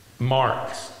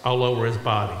marks all over his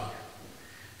body.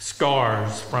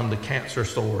 Scars from the cancer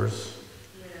sores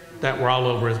that were all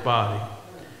over his body.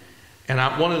 And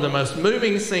one of the most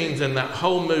moving scenes in that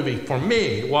whole movie, for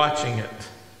me, watching it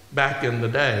back in the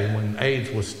day when AIDS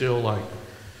was still like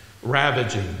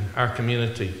ravaging our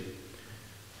community,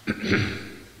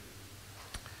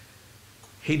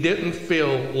 he didn't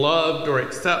feel loved or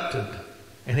accepted,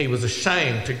 and he was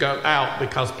ashamed to go out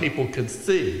because people could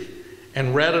see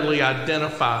and readily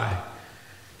identify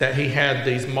that he had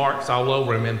these marks all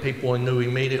over him, and people knew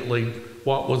immediately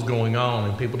what was going on,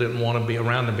 and people didn't want to be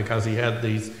around him because he had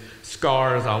these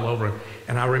scars all over him.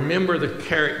 And I remember the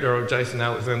character of Jason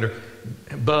Alexander,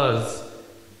 Buzz,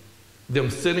 them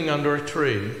sitting under a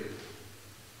tree,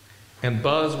 and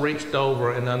Buzz reached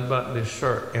over and unbuttoned his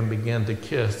shirt and began to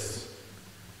kiss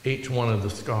each one of the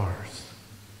scars.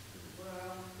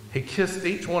 He kissed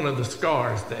each one of the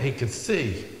scars that he could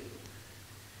see,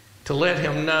 to let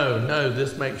him know, no,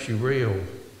 this makes you real.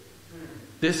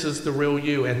 This is the real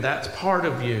you, and that's part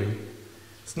of you.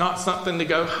 It's not something to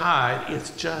go hide. It's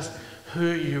just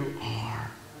who you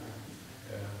are.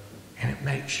 And it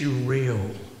makes you real.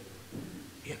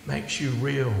 It makes you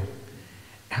real.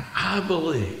 And I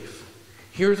believe,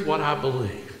 here's what I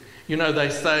believe. You know, they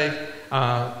say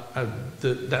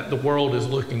that the world is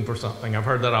looking for something. I've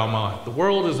heard that all my life. The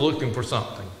world is looking for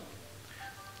something.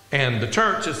 And the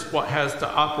church is what has to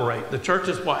operate. The church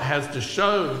is what has to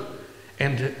show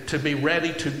and to be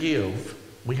ready to give.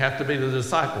 We have to be the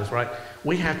disciples, right?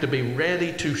 We have to be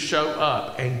ready to show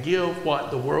up and give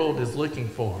what the world is looking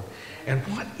for. And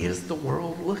what is the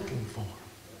world looking for?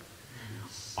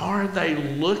 Are they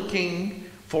looking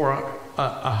for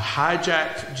a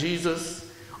hijacked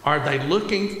Jesus? Are they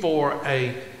looking for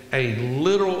a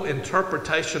literal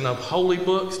interpretation of holy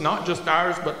books, not just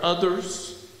ours, but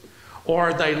others? Or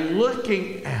are they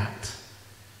looking at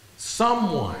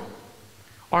someone?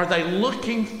 Are they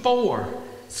looking for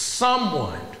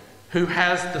someone who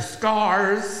has the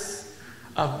scars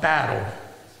of battle?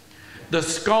 The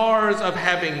scars of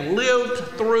having lived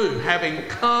through, having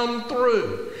come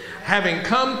through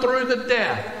the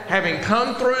death, having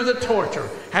come through the torture,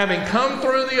 having come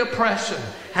through the oppression,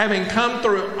 having come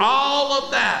through all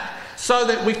of that, so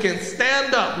that we can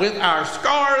stand up with our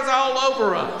scars all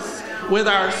over us, with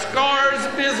our scars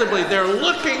visibly. They're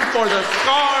looking for the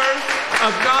scars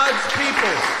of God's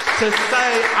people to say,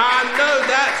 I know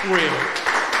that's real.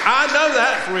 I know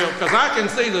that's real because I can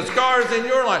see the scars in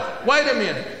your life. Wait a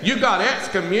minute. You got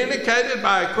excommunicated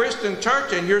by a Christian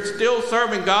church and you're still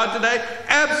serving God today?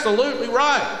 Absolutely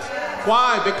right.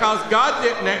 Why? Because God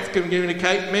didn't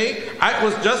excommunicate me. It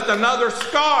was just another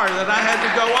scar that I had to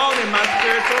go on in my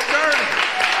spiritual journey.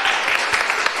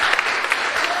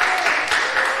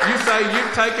 You say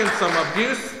you've taken some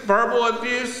abuse, verbal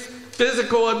abuse,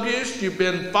 physical abuse. You've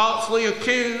been falsely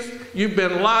accused. You've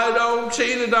been lied on,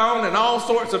 cheated on, and all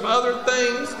sorts of other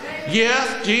things.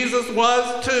 Yes, Jesus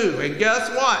was too. And guess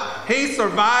what? He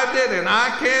survived it, and I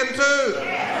can too.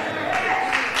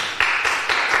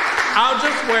 I'll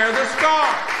just wear the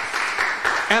scars.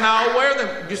 And I'll wear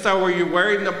them. You say, were you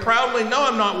wearing them proudly? No,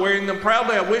 I'm not wearing them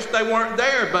proudly. I wish they weren't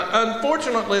there. But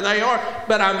unfortunately, they are.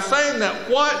 But I'm saying that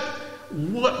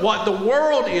what the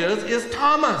world is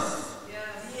Thomas.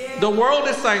 The world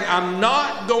is saying, I'm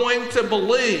not going to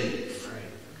believe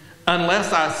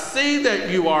unless I see that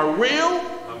you are real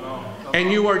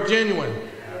and you are genuine.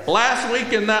 Last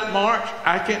week in that march,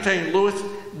 I can't tell you, Lewis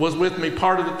was with me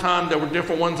part of the time. There were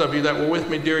different ones of you that were with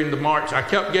me during the march. I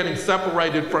kept getting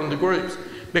separated from the groups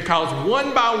because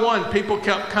one by one people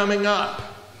kept coming up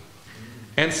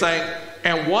and saying,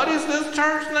 and what is this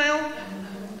church now?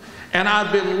 And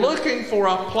I've been looking for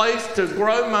a place to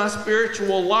grow my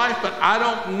spiritual life, but I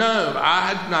don't know.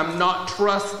 I'm not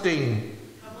trusting.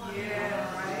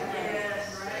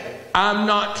 I'm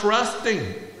not trusting.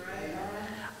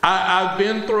 I've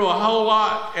been through a whole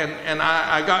lot, and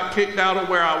I got kicked out of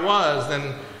where I was,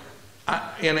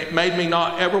 and it made me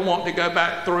not ever want to go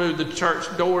back through the church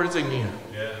doors again.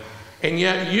 Yeah. And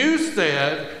yet you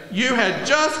said you had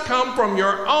just come from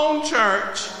your own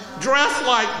church dressed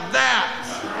like that.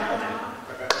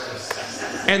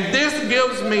 And this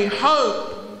gives me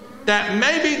hope that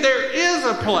maybe there is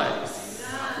a place.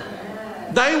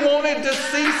 They wanted to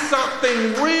see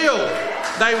something real.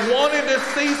 They wanted to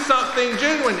see something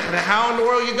genuine. And how in the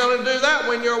world are you going to do that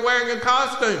when you're wearing a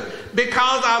costume?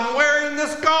 Because I'm wearing the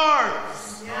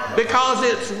scars. Because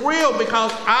it's real.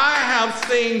 Because I have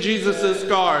seen Jesus'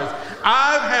 scars.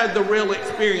 I've had the real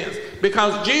experience.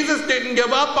 Because Jesus didn't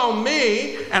give up on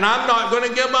me, and I'm not going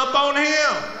to give up on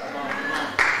him.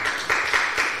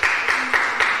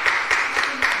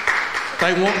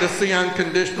 They want to see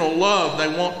unconditional love. They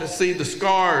want to see the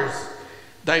scars.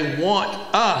 They want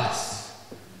us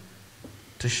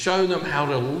to show them how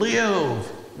to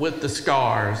live with the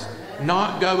scars,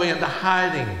 not go into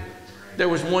hiding. There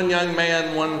was one young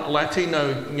man, one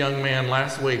Latino young man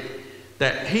last week,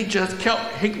 that he just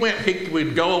kept, he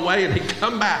would go away and he'd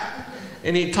come back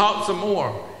and he'd talk some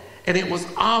more. And it was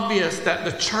obvious that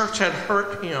the church had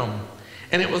hurt him.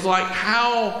 And it was like,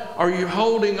 how are you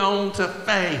holding on to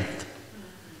faith?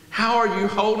 How are you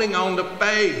holding on to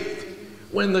faith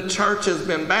when the church has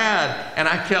been bad? And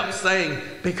I kept saying,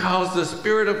 because the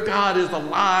Spirit of God is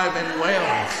alive and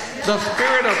well. The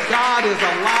Spirit of God is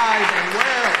alive and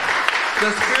well.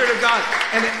 The Spirit of God.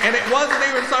 And it wasn't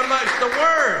even so much the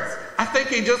words. I think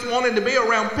he just wanted to be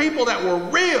around people that were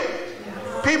real.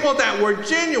 People that were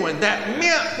genuine, that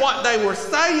meant what they were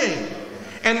saying.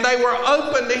 And they were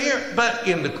open to hear. But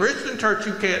in the Christian church,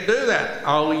 you can't do that.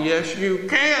 Oh, yes, you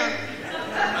can.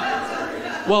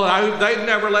 Well, they've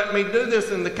never let me do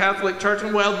this in the Catholic Church.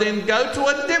 Well, then go to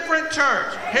a different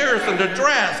church. Harrison's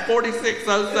address,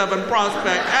 4607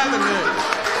 Prospect Avenue.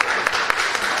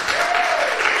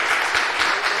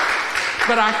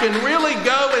 But I can really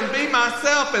go and be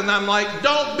myself, and I'm like,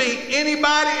 don't be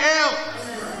anybody else.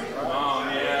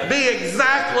 Be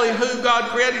exactly who God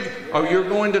created you. Oh, you're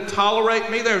going to tolerate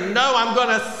me there? No, I'm going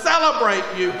to celebrate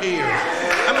you here.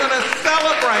 I'm going to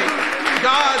celebrate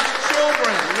God's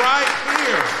children right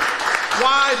here.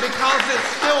 Why? Because it's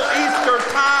still Easter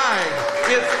time.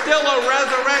 It's still a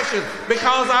resurrection.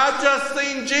 Because I've just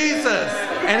seen Jesus,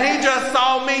 and he just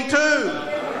saw me too.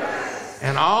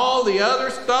 And all the other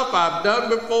stuff I've done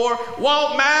before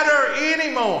won't matter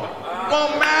anymore.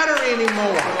 Won't matter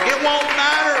anymore. It won't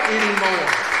matter anymore.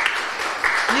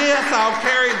 Yes, I'll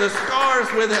carry the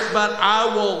scars with it, but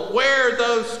I will wear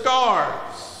those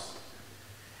scars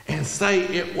and say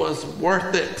it was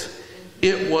worth it.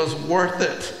 It was worth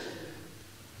it.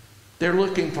 They're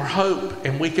looking for hope,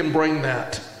 and we can bring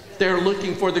that. They're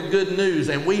looking for the good news,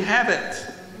 and we have it.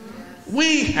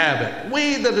 We have it.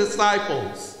 We, the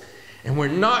disciples. And we're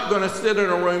not going to sit in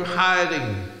a room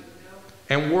hiding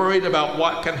and worried about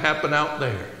what can happen out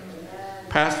there.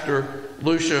 Pastor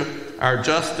Lucia, our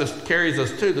justice, carries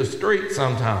us to the street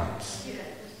sometimes.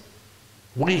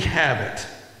 We have it.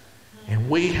 And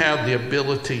we have the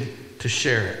ability to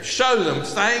share it. Show them,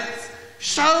 saints.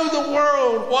 Show the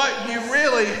world what you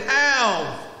really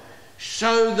have.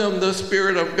 Show them the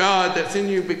Spirit of God that's in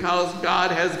you, because God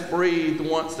has breathed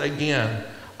once again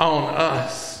on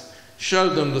us. Show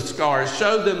them the scars.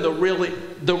 Show them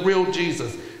the real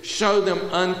Jesus. Show them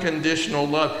unconditional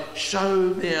love.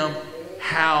 Show them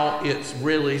how it's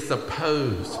really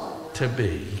supposed to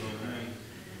be.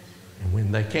 And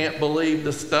when they can't believe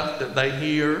the stuff that they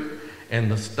hear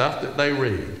and the stuff that they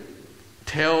read,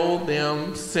 tell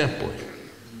them simply,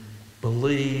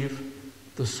 believe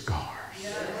the scars.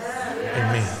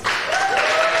 Amen.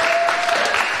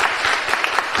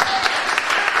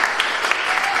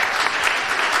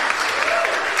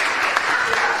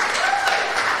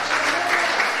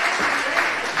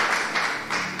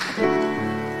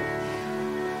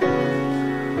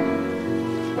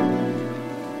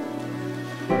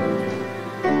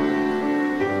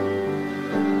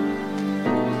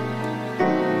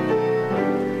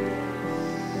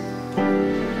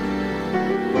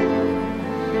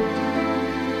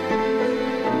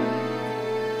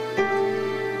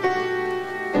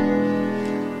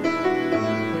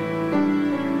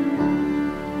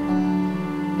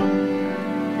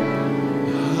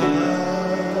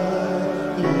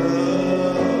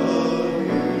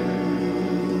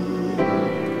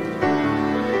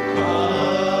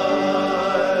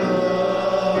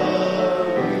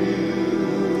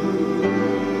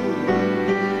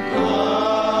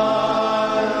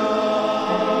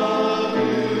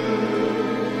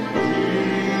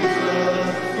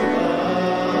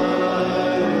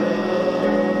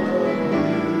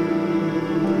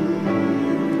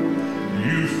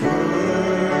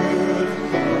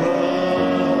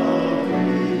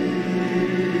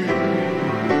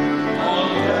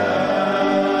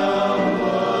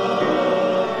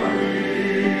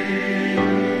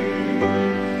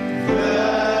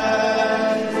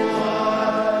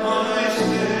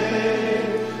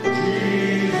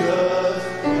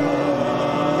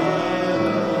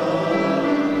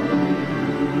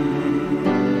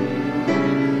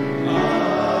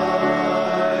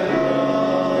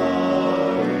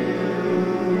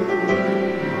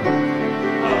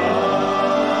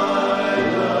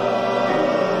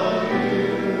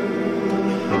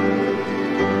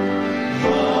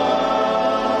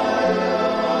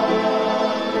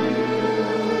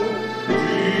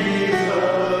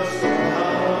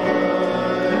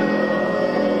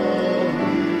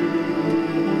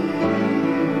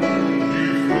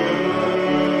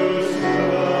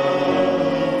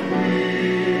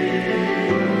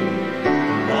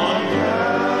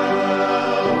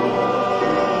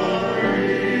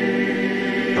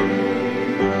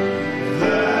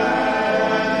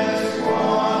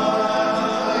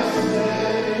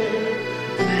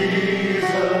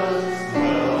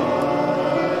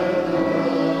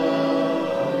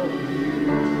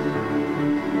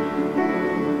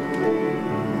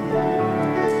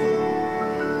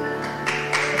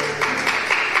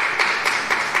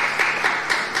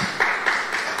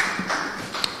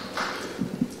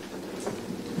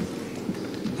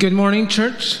 Good morning,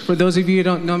 church. For those of you who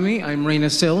don't know me, I'm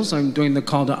Raina Sills. I'm doing the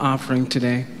call to offering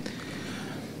today.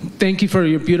 Thank you for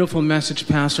your beautiful message,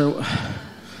 Pastor.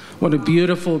 What a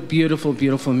beautiful, beautiful,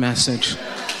 beautiful message.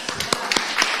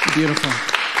 Beautiful.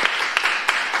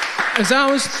 As I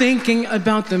was thinking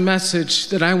about the message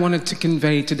that I wanted to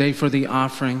convey today for the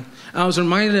offering, I was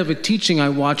reminded of a teaching I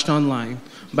watched online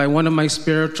by one of my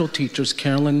spiritual teachers,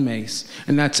 Carolyn Mace,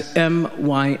 and that's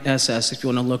MYSS if you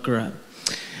want to look her up.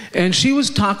 And she was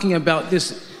talking about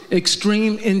this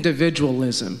extreme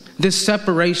individualism, this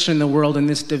separation in the world and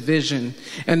this division,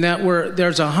 and that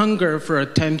there's a hunger for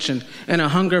attention and a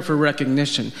hunger for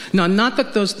recognition. Now, not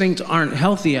that those things aren't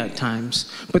healthy at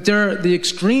times, but they're the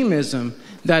extremism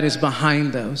that is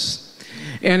behind those.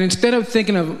 And instead of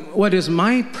thinking of what is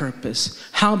my purpose,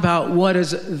 how about what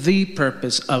is the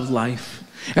purpose of life?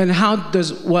 And how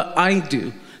does what I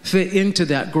do fit into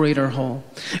that greater whole?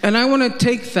 And I want to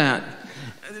take that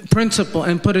principle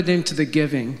and put it into the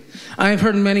giving. I've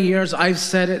heard many years, I've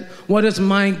said it, what does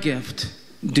my gift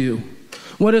do?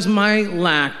 What does my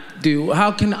lack do?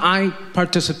 How can I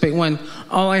participate when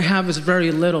all I have is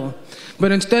very little?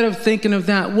 But instead of thinking of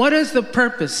that, what is the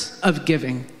purpose of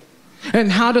giving?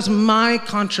 And how does my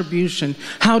contribution,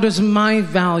 how does my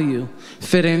value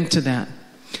fit into that?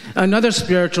 Another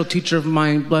spiritual teacher of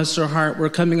mine, bless her heart, we're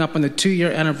coming up on the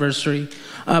 2-year anniversary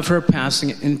of her passing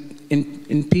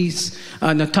in peace.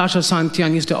 Natasha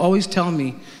Santian used to always tell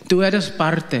me, tú eres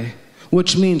parte,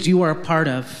 which means you are a part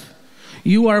of.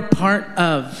 You are part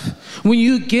of. When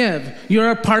you give,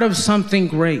 you're a part of something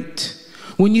great.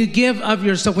 When you give of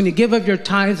yourself, when you give of your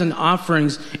tithes and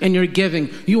offerings and you're giving,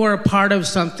 you are a part of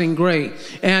something great.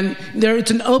 And it's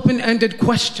an open-ended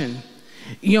question.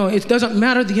 You know, it doesn't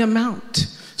matter the amount.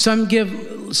 Some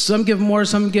give more,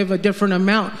 some give a different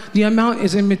amount. The amount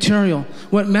is immaterial.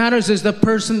 What matters is the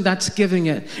person that's giving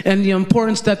it, and the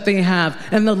importance that they have,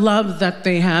 and the love that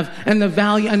they have, and the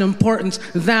value and importance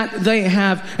that they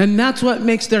have. And that's what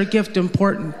makes their gift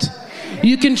important.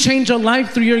 You can change a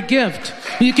life through your gift.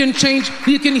 You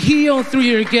can heal through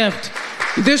your gift.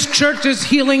 This church is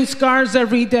healing scars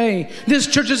every day. This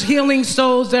church is healing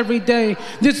souls every day.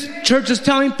 This church is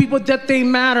telling people that they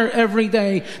matter every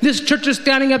day. This church is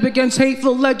standing up against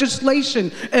hateful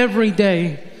legislation every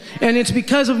day. And it's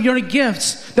because of your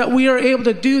gifts that we are able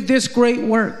to do this great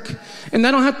work. And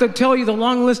I don't have to tell you the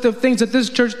long list of things that this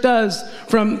church does,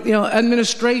 from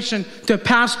administration to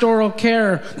pastoral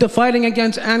care, to fighting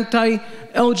against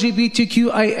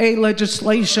anti-LGBTQIA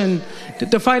legislation,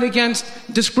 to fight against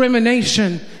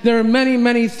discrimination. There are many,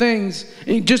 many things.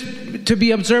 Just to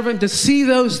be observant, to see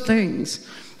those things.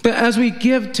 But as we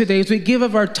give today, as we give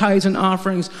of our tithes and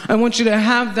offerings, I want you to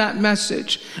have that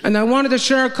message. And I wanted to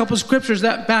share a couple scriptures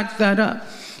that back that up.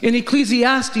 In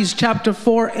Ecclesiastes chapter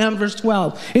 4 and verse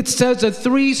 12, it says a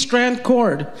 3-strand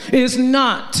cord is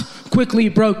not quickly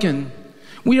broken.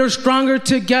 We are stronger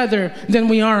together than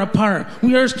we are apart.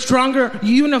 We are stronger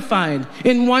unified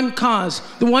in one cause.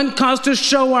 The one cause to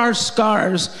show our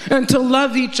scars and to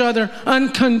love each other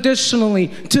unconditionally,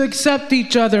 to accept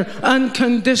each other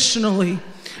unconditionally.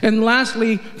 And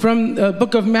lastly, from the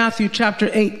book of Matthew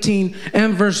chapter 18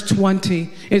 and verse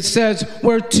 20, it says,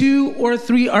 where 2 or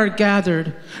 3 are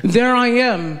gathered, there I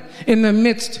am in the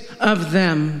midst of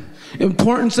them.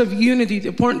 Importance of unity, the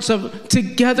importance of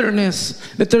togetherness,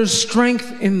 that there's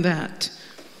strength in that.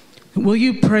 Will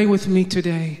you pray with me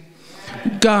today?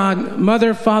 God,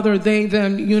 Mother, Father, they,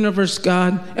 them, universe,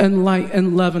 God, and light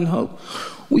and love and hope.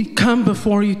 We come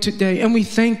before you today and we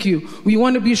thank you. We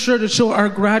want to be sure to show our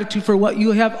gratitude for what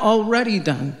you have already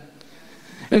done.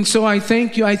 And so I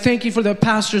thank you. I thank you for the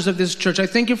pastors of this church. I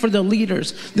thank you for the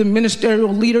leaders, the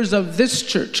ministerial leaders of this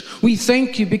church. We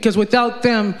thank you because without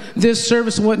them, this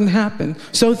service wouldn't happen.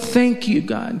 So thank you,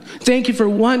 God. Thank you for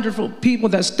wonderful people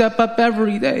that step up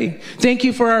every day. Thank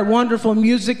you for our wonderful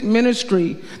music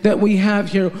ministry that we have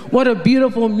here. What a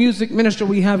beautiful music ministry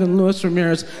we have in Luis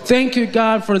Ramirez. Thank you,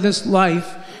 God, for this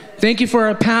life. Thank you for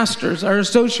our pastors, our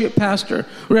associate pastor,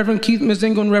 Reverend Keith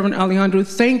Mazingo and Reverend Alejandro.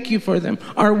 Thank you for them.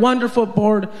 Our wonderful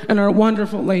board and our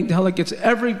wonderful lay delegates,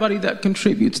 everybody that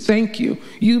contributes. Thank you.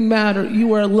 You matter.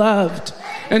 You are loved.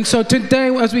 And so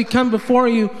today, as we come before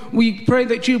you, we pray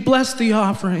that you bless the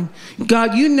offering.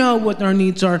 God, you know what our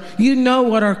needs are. You know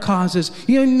what our cause is.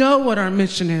 You know what our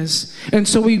mission is. And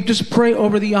so we just pray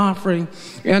over the offering.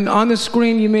 And on the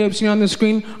screen, you may have seen on the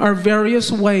screen, are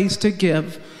various ways to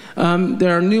give.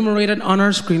 They're enumerated on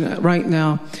our screen right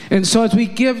now. And so as we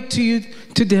give to you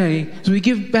today, as we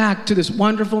give back to this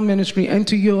wonderful ministry and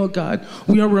to you, oh God,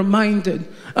 we are reminded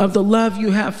of the love you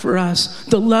have for us,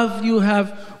 the love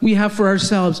we have for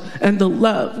ourselves, and the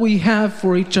love we have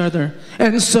for each other.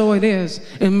 And so it is,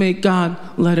 and may God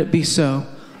let it be so.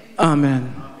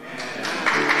 Amen.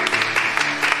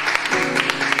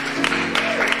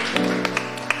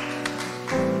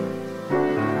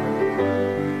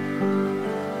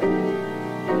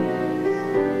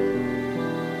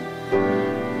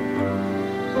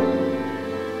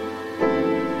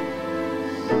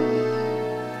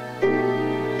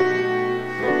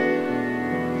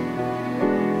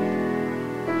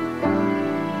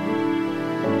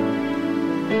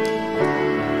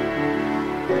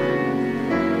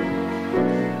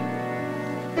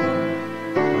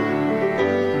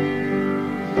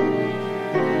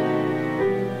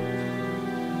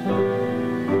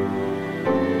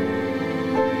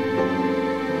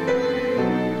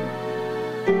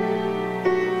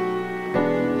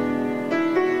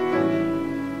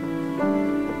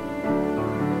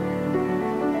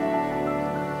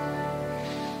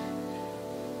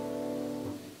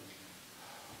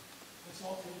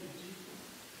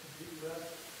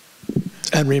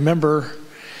 And remember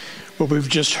what we've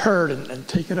just heard and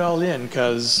take it all in,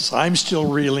 because I'm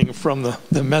still reeling from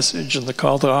the message and the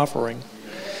call to offering.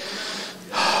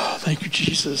 Thank you,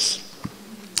 Jesus.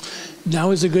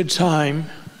 Now is a good time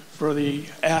for the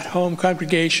at-home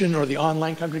congregation or the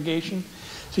online congregation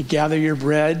to gather your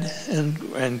bread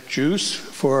and juice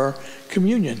for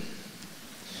communion.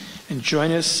 And join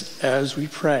us as we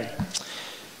pray.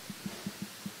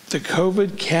 The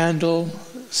COVID candle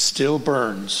still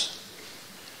burns.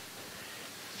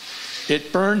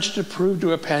 It burns to prove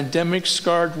to a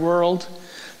pandemic-scarred world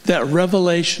that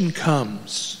revelation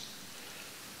comes.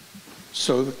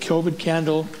 So the COVID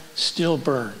candle still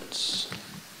burns.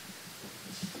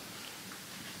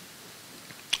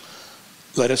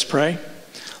 Let us pray.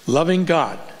 Loving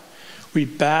God, we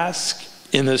bask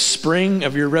in the spring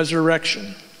of your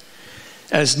resurrection,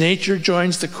 as nature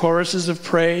joins the choruses of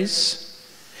praise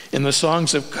in the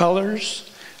songs of colors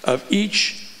of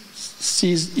each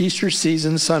Easter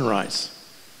season sunrise.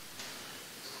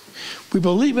 We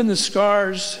believe in the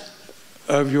scars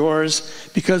of yours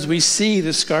because we see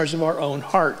the scars of our own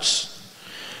hearts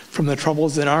from the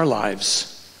troubles in our lives.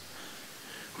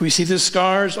 We see the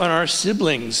scars on our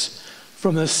siblings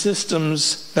from the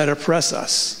systems that oppress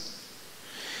us.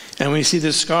 And we see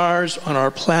the scars on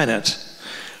our planet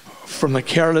from the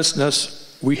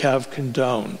carelessness we have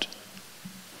condoned.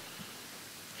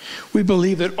 We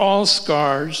believe that all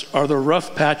scars are the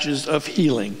rough patches of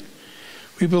healing.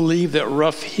 We believe that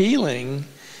rough healing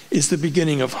is the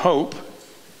beginning of hope.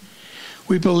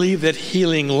 We believe that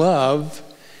healing love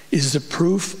is the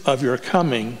proof of your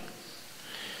coming.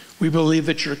 We believe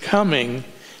that your coming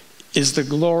is the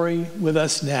glory with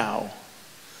us now.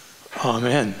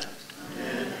 Amen.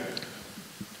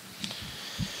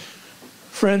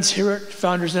 Friends, here at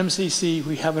Founders MCC,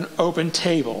 we have an open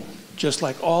table, just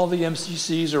like all the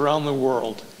MCCs around the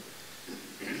world.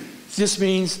 This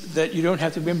means that you don't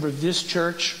have to be a member of this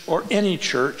church or any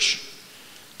church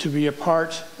to be a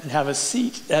part and have a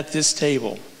seat at this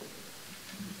table.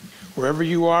 Wherever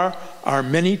you are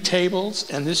many tables,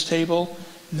 and this table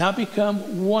now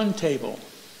become one table,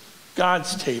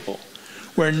 God's table,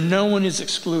 where no one is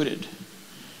excluded.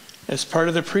 As part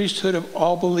of the priesthood of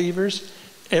all believers,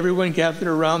 everyone gathered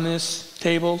around this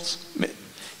table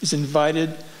is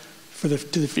invited to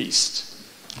the feast.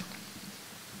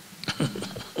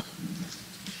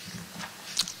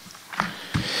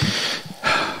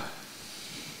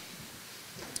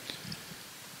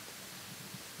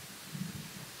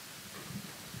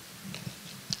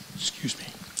 Excuse me.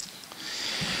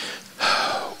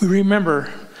 We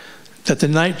remember that the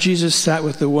night Jesus sat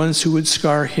with the ones who would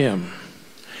scar him,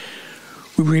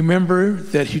 we remember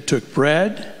that he took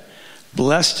bread,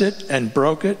 blessed it, and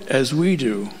broke it as we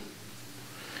do.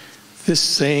 This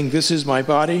saying, "This is my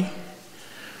body,"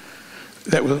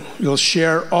 that will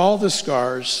share all the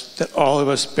scars that all of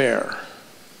us bear.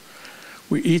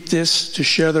 We eat this to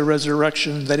share the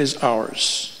resurrection that is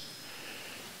ours.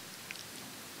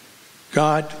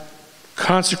 God,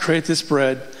 consecrate this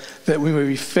bread that we may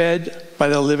be fed by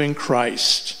the living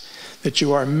Christ, that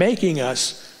you are making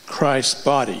us Christ's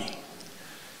body.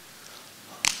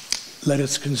 Let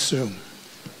us consume.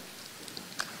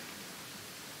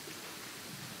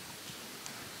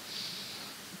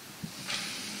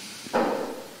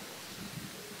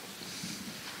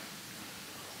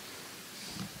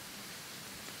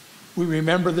 We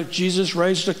remember that Jesus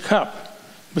raised a cup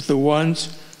with the ones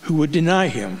who would deny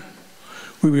him.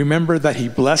 We remember that he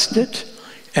blessed it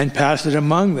and passed it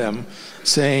among them,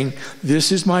 saying,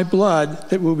 "This is my blood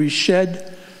that will be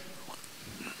shed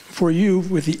for you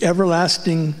with the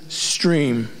everlasting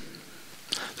stream."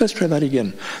 Let's try that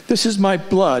again. "This is my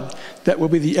blood that will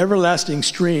be the everlasting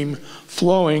stream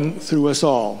flowing through us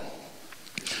all."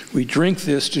 We drink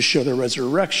this to show the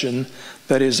resurrection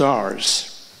that is ours.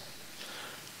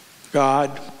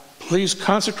 God, please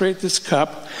consecrate this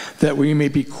cup that we may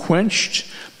be quenched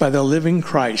by the living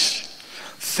Christ.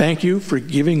 Thank you for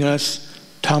giving us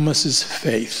Thomas's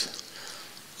faith.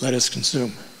 Let us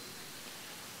consume.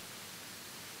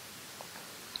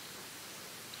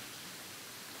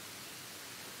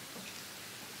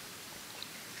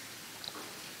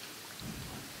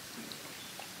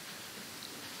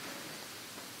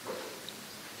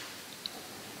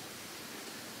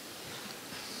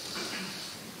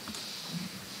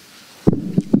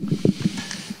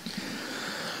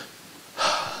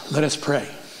 Let us pray.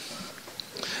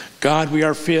 God, we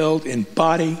are filled in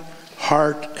body,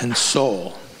 heart, and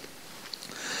soul.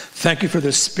 Thank you for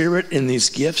the Spirit in these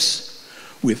gifts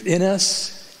within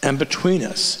us and between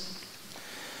us.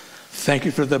 Thank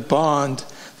you for the bond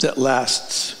that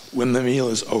lasts when the meal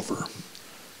is over.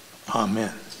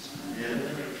 Amen.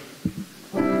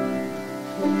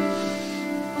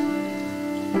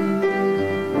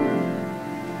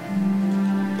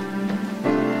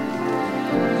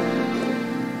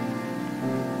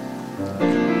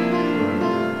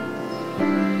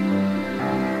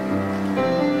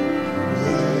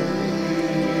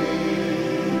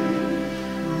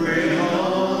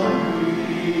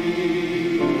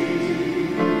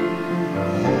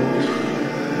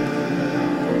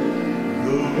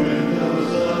 The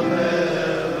windows of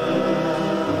heaven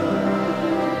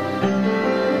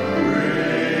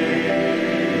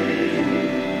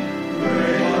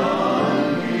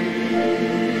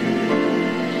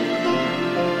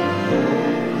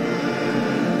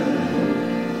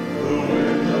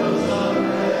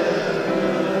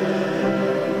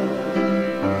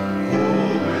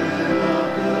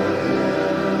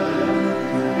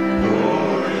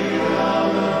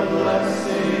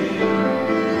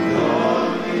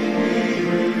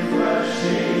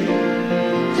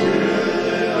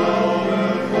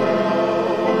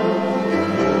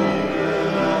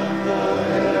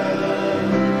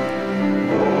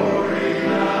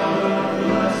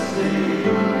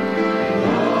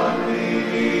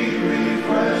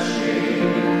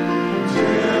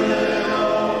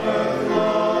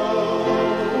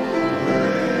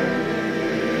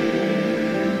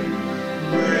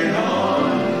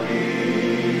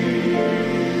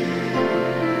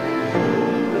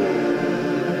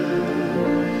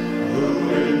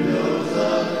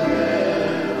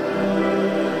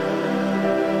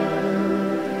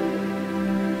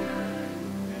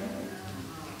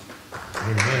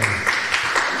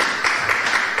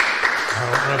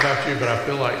don't know about you, but I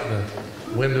feel like the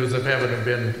windows of heaven have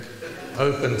been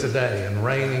open today and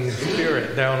raining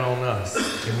Spirit down on us.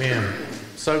 Amen.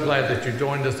 So glad that you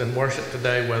joined us in worship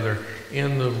today, whether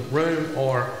in the room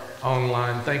or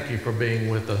online. Thank you for being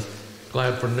with us.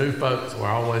 Glad for new folks. We're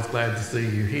always glad to see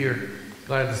you here.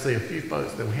 Glad to see a few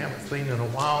folks that we haven't seen in a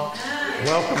while.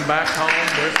 Welcome back home.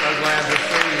 We're so glad to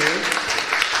see you.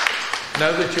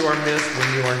 Know that you are missed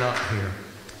when you are not here.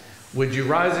 Would you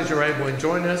rise as you're able and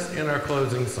join us in our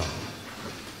closing song?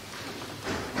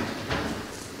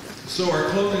 So our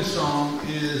closing song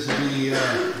is the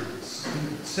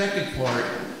second part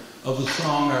of the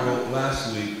song I wrote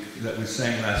last week, that we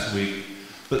sang last week.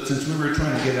 But since we were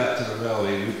trying to get out to the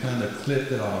rally, we kind of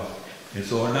clipped it off. And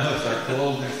so now it's our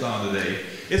closing song today.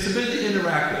 It's a bit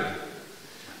interactive.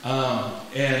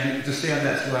 And just stay on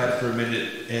that slide for a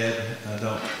minute, Ed.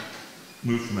 Don't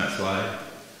move from that slide.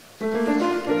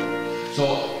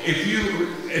 So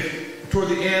if toward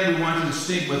the end we want you to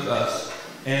sing with us,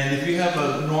 and if you have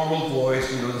a normal voice,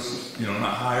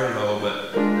 not high or low,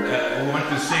 but we want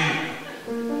you to sing.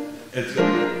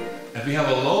 If you have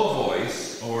a low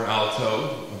voice or an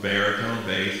alto, a baritone,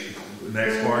 bass, the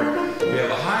next part. If you have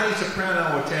a high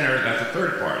soprano or tenor, that's the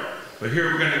third part. But here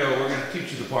we're going to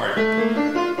teach you the part.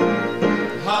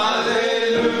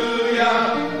 Hallelujah.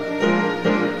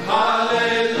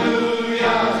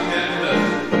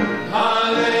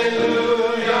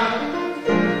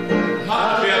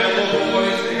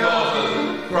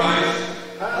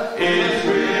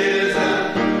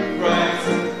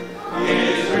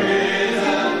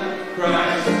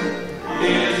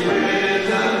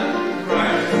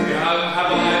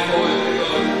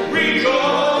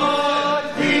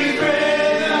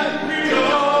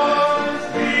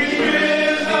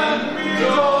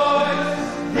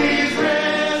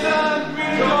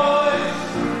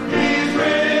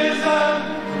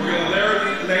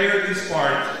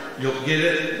 You'll get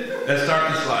it. Let's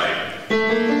start the slide.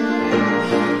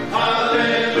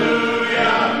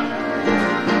 Hallelujah.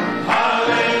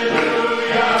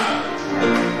 Hallelujah.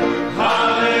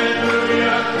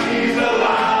 Hallelujah. He's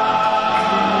alive.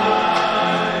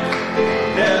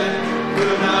 Death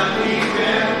could not keep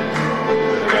him.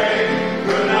 The grave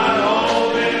could not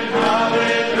hold him.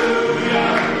 Hallelujah.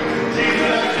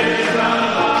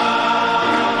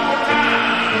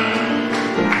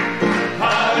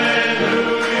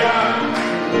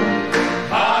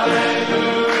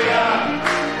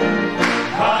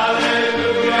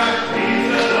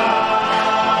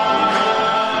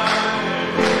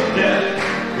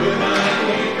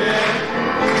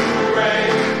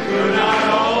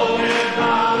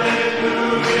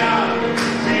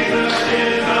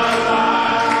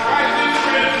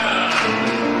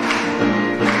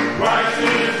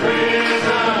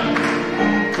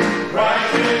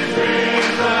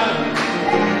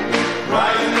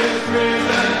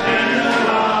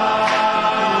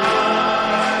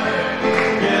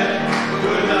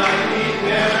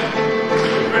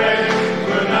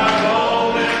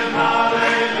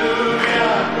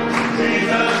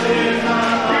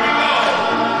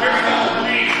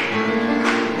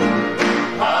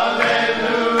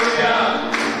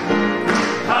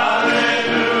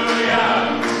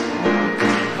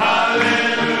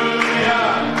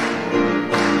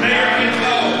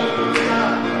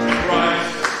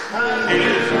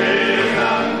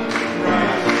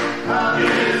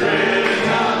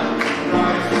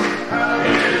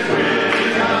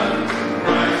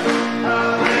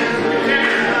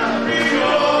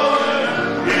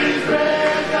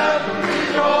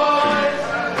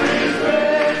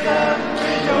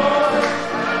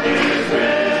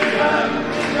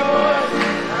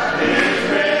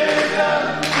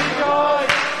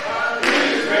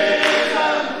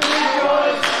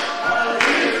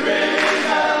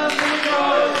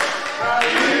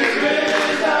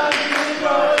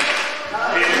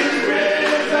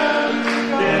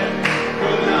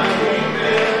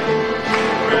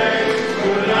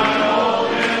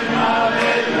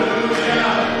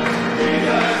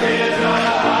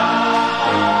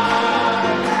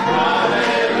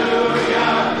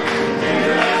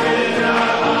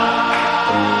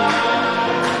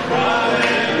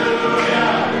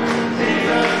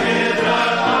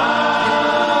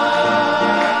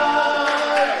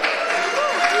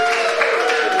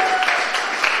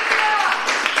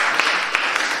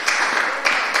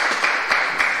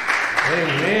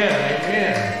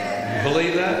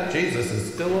 Jesus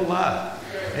is alive.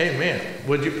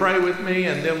 Would you pray with me,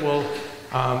 and then we'll,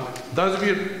 those of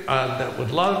you that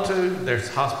would love to, there's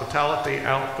hospitality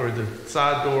out through the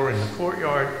side door in the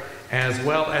courtyard, as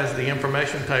well as the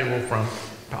information table from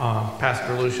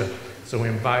Pastor Lucia. So we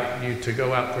invite you to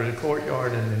go out through the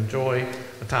courtyard and enjoy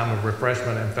a time of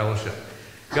refreshment and fellowship.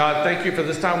 God, thank you for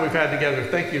this time we've had together.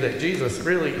 Thank you that Jesus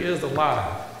really is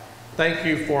alive. Thank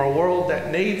you for a world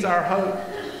that needs our hope,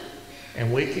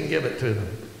 and we can give it to them.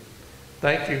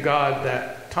 Thank you, God,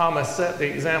 that Thomas set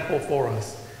the example for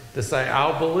us to say,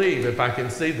 I'll believe if I can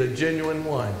see the genuine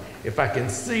one. If I can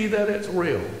see that it's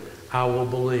real, I will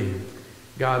believe.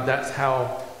 God, that's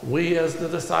how we as the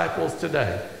disciples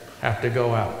today have to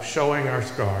go out, showing our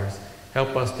scars.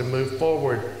 Help us to move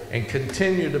forward and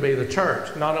continue to be the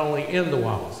church, not only in the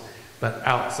walls, but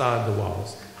outside the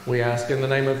walls. We ask in the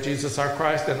name of Jesus our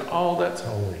Christ and all that's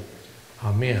holy.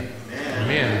 Amen.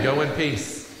 Amen. Go in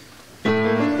peace.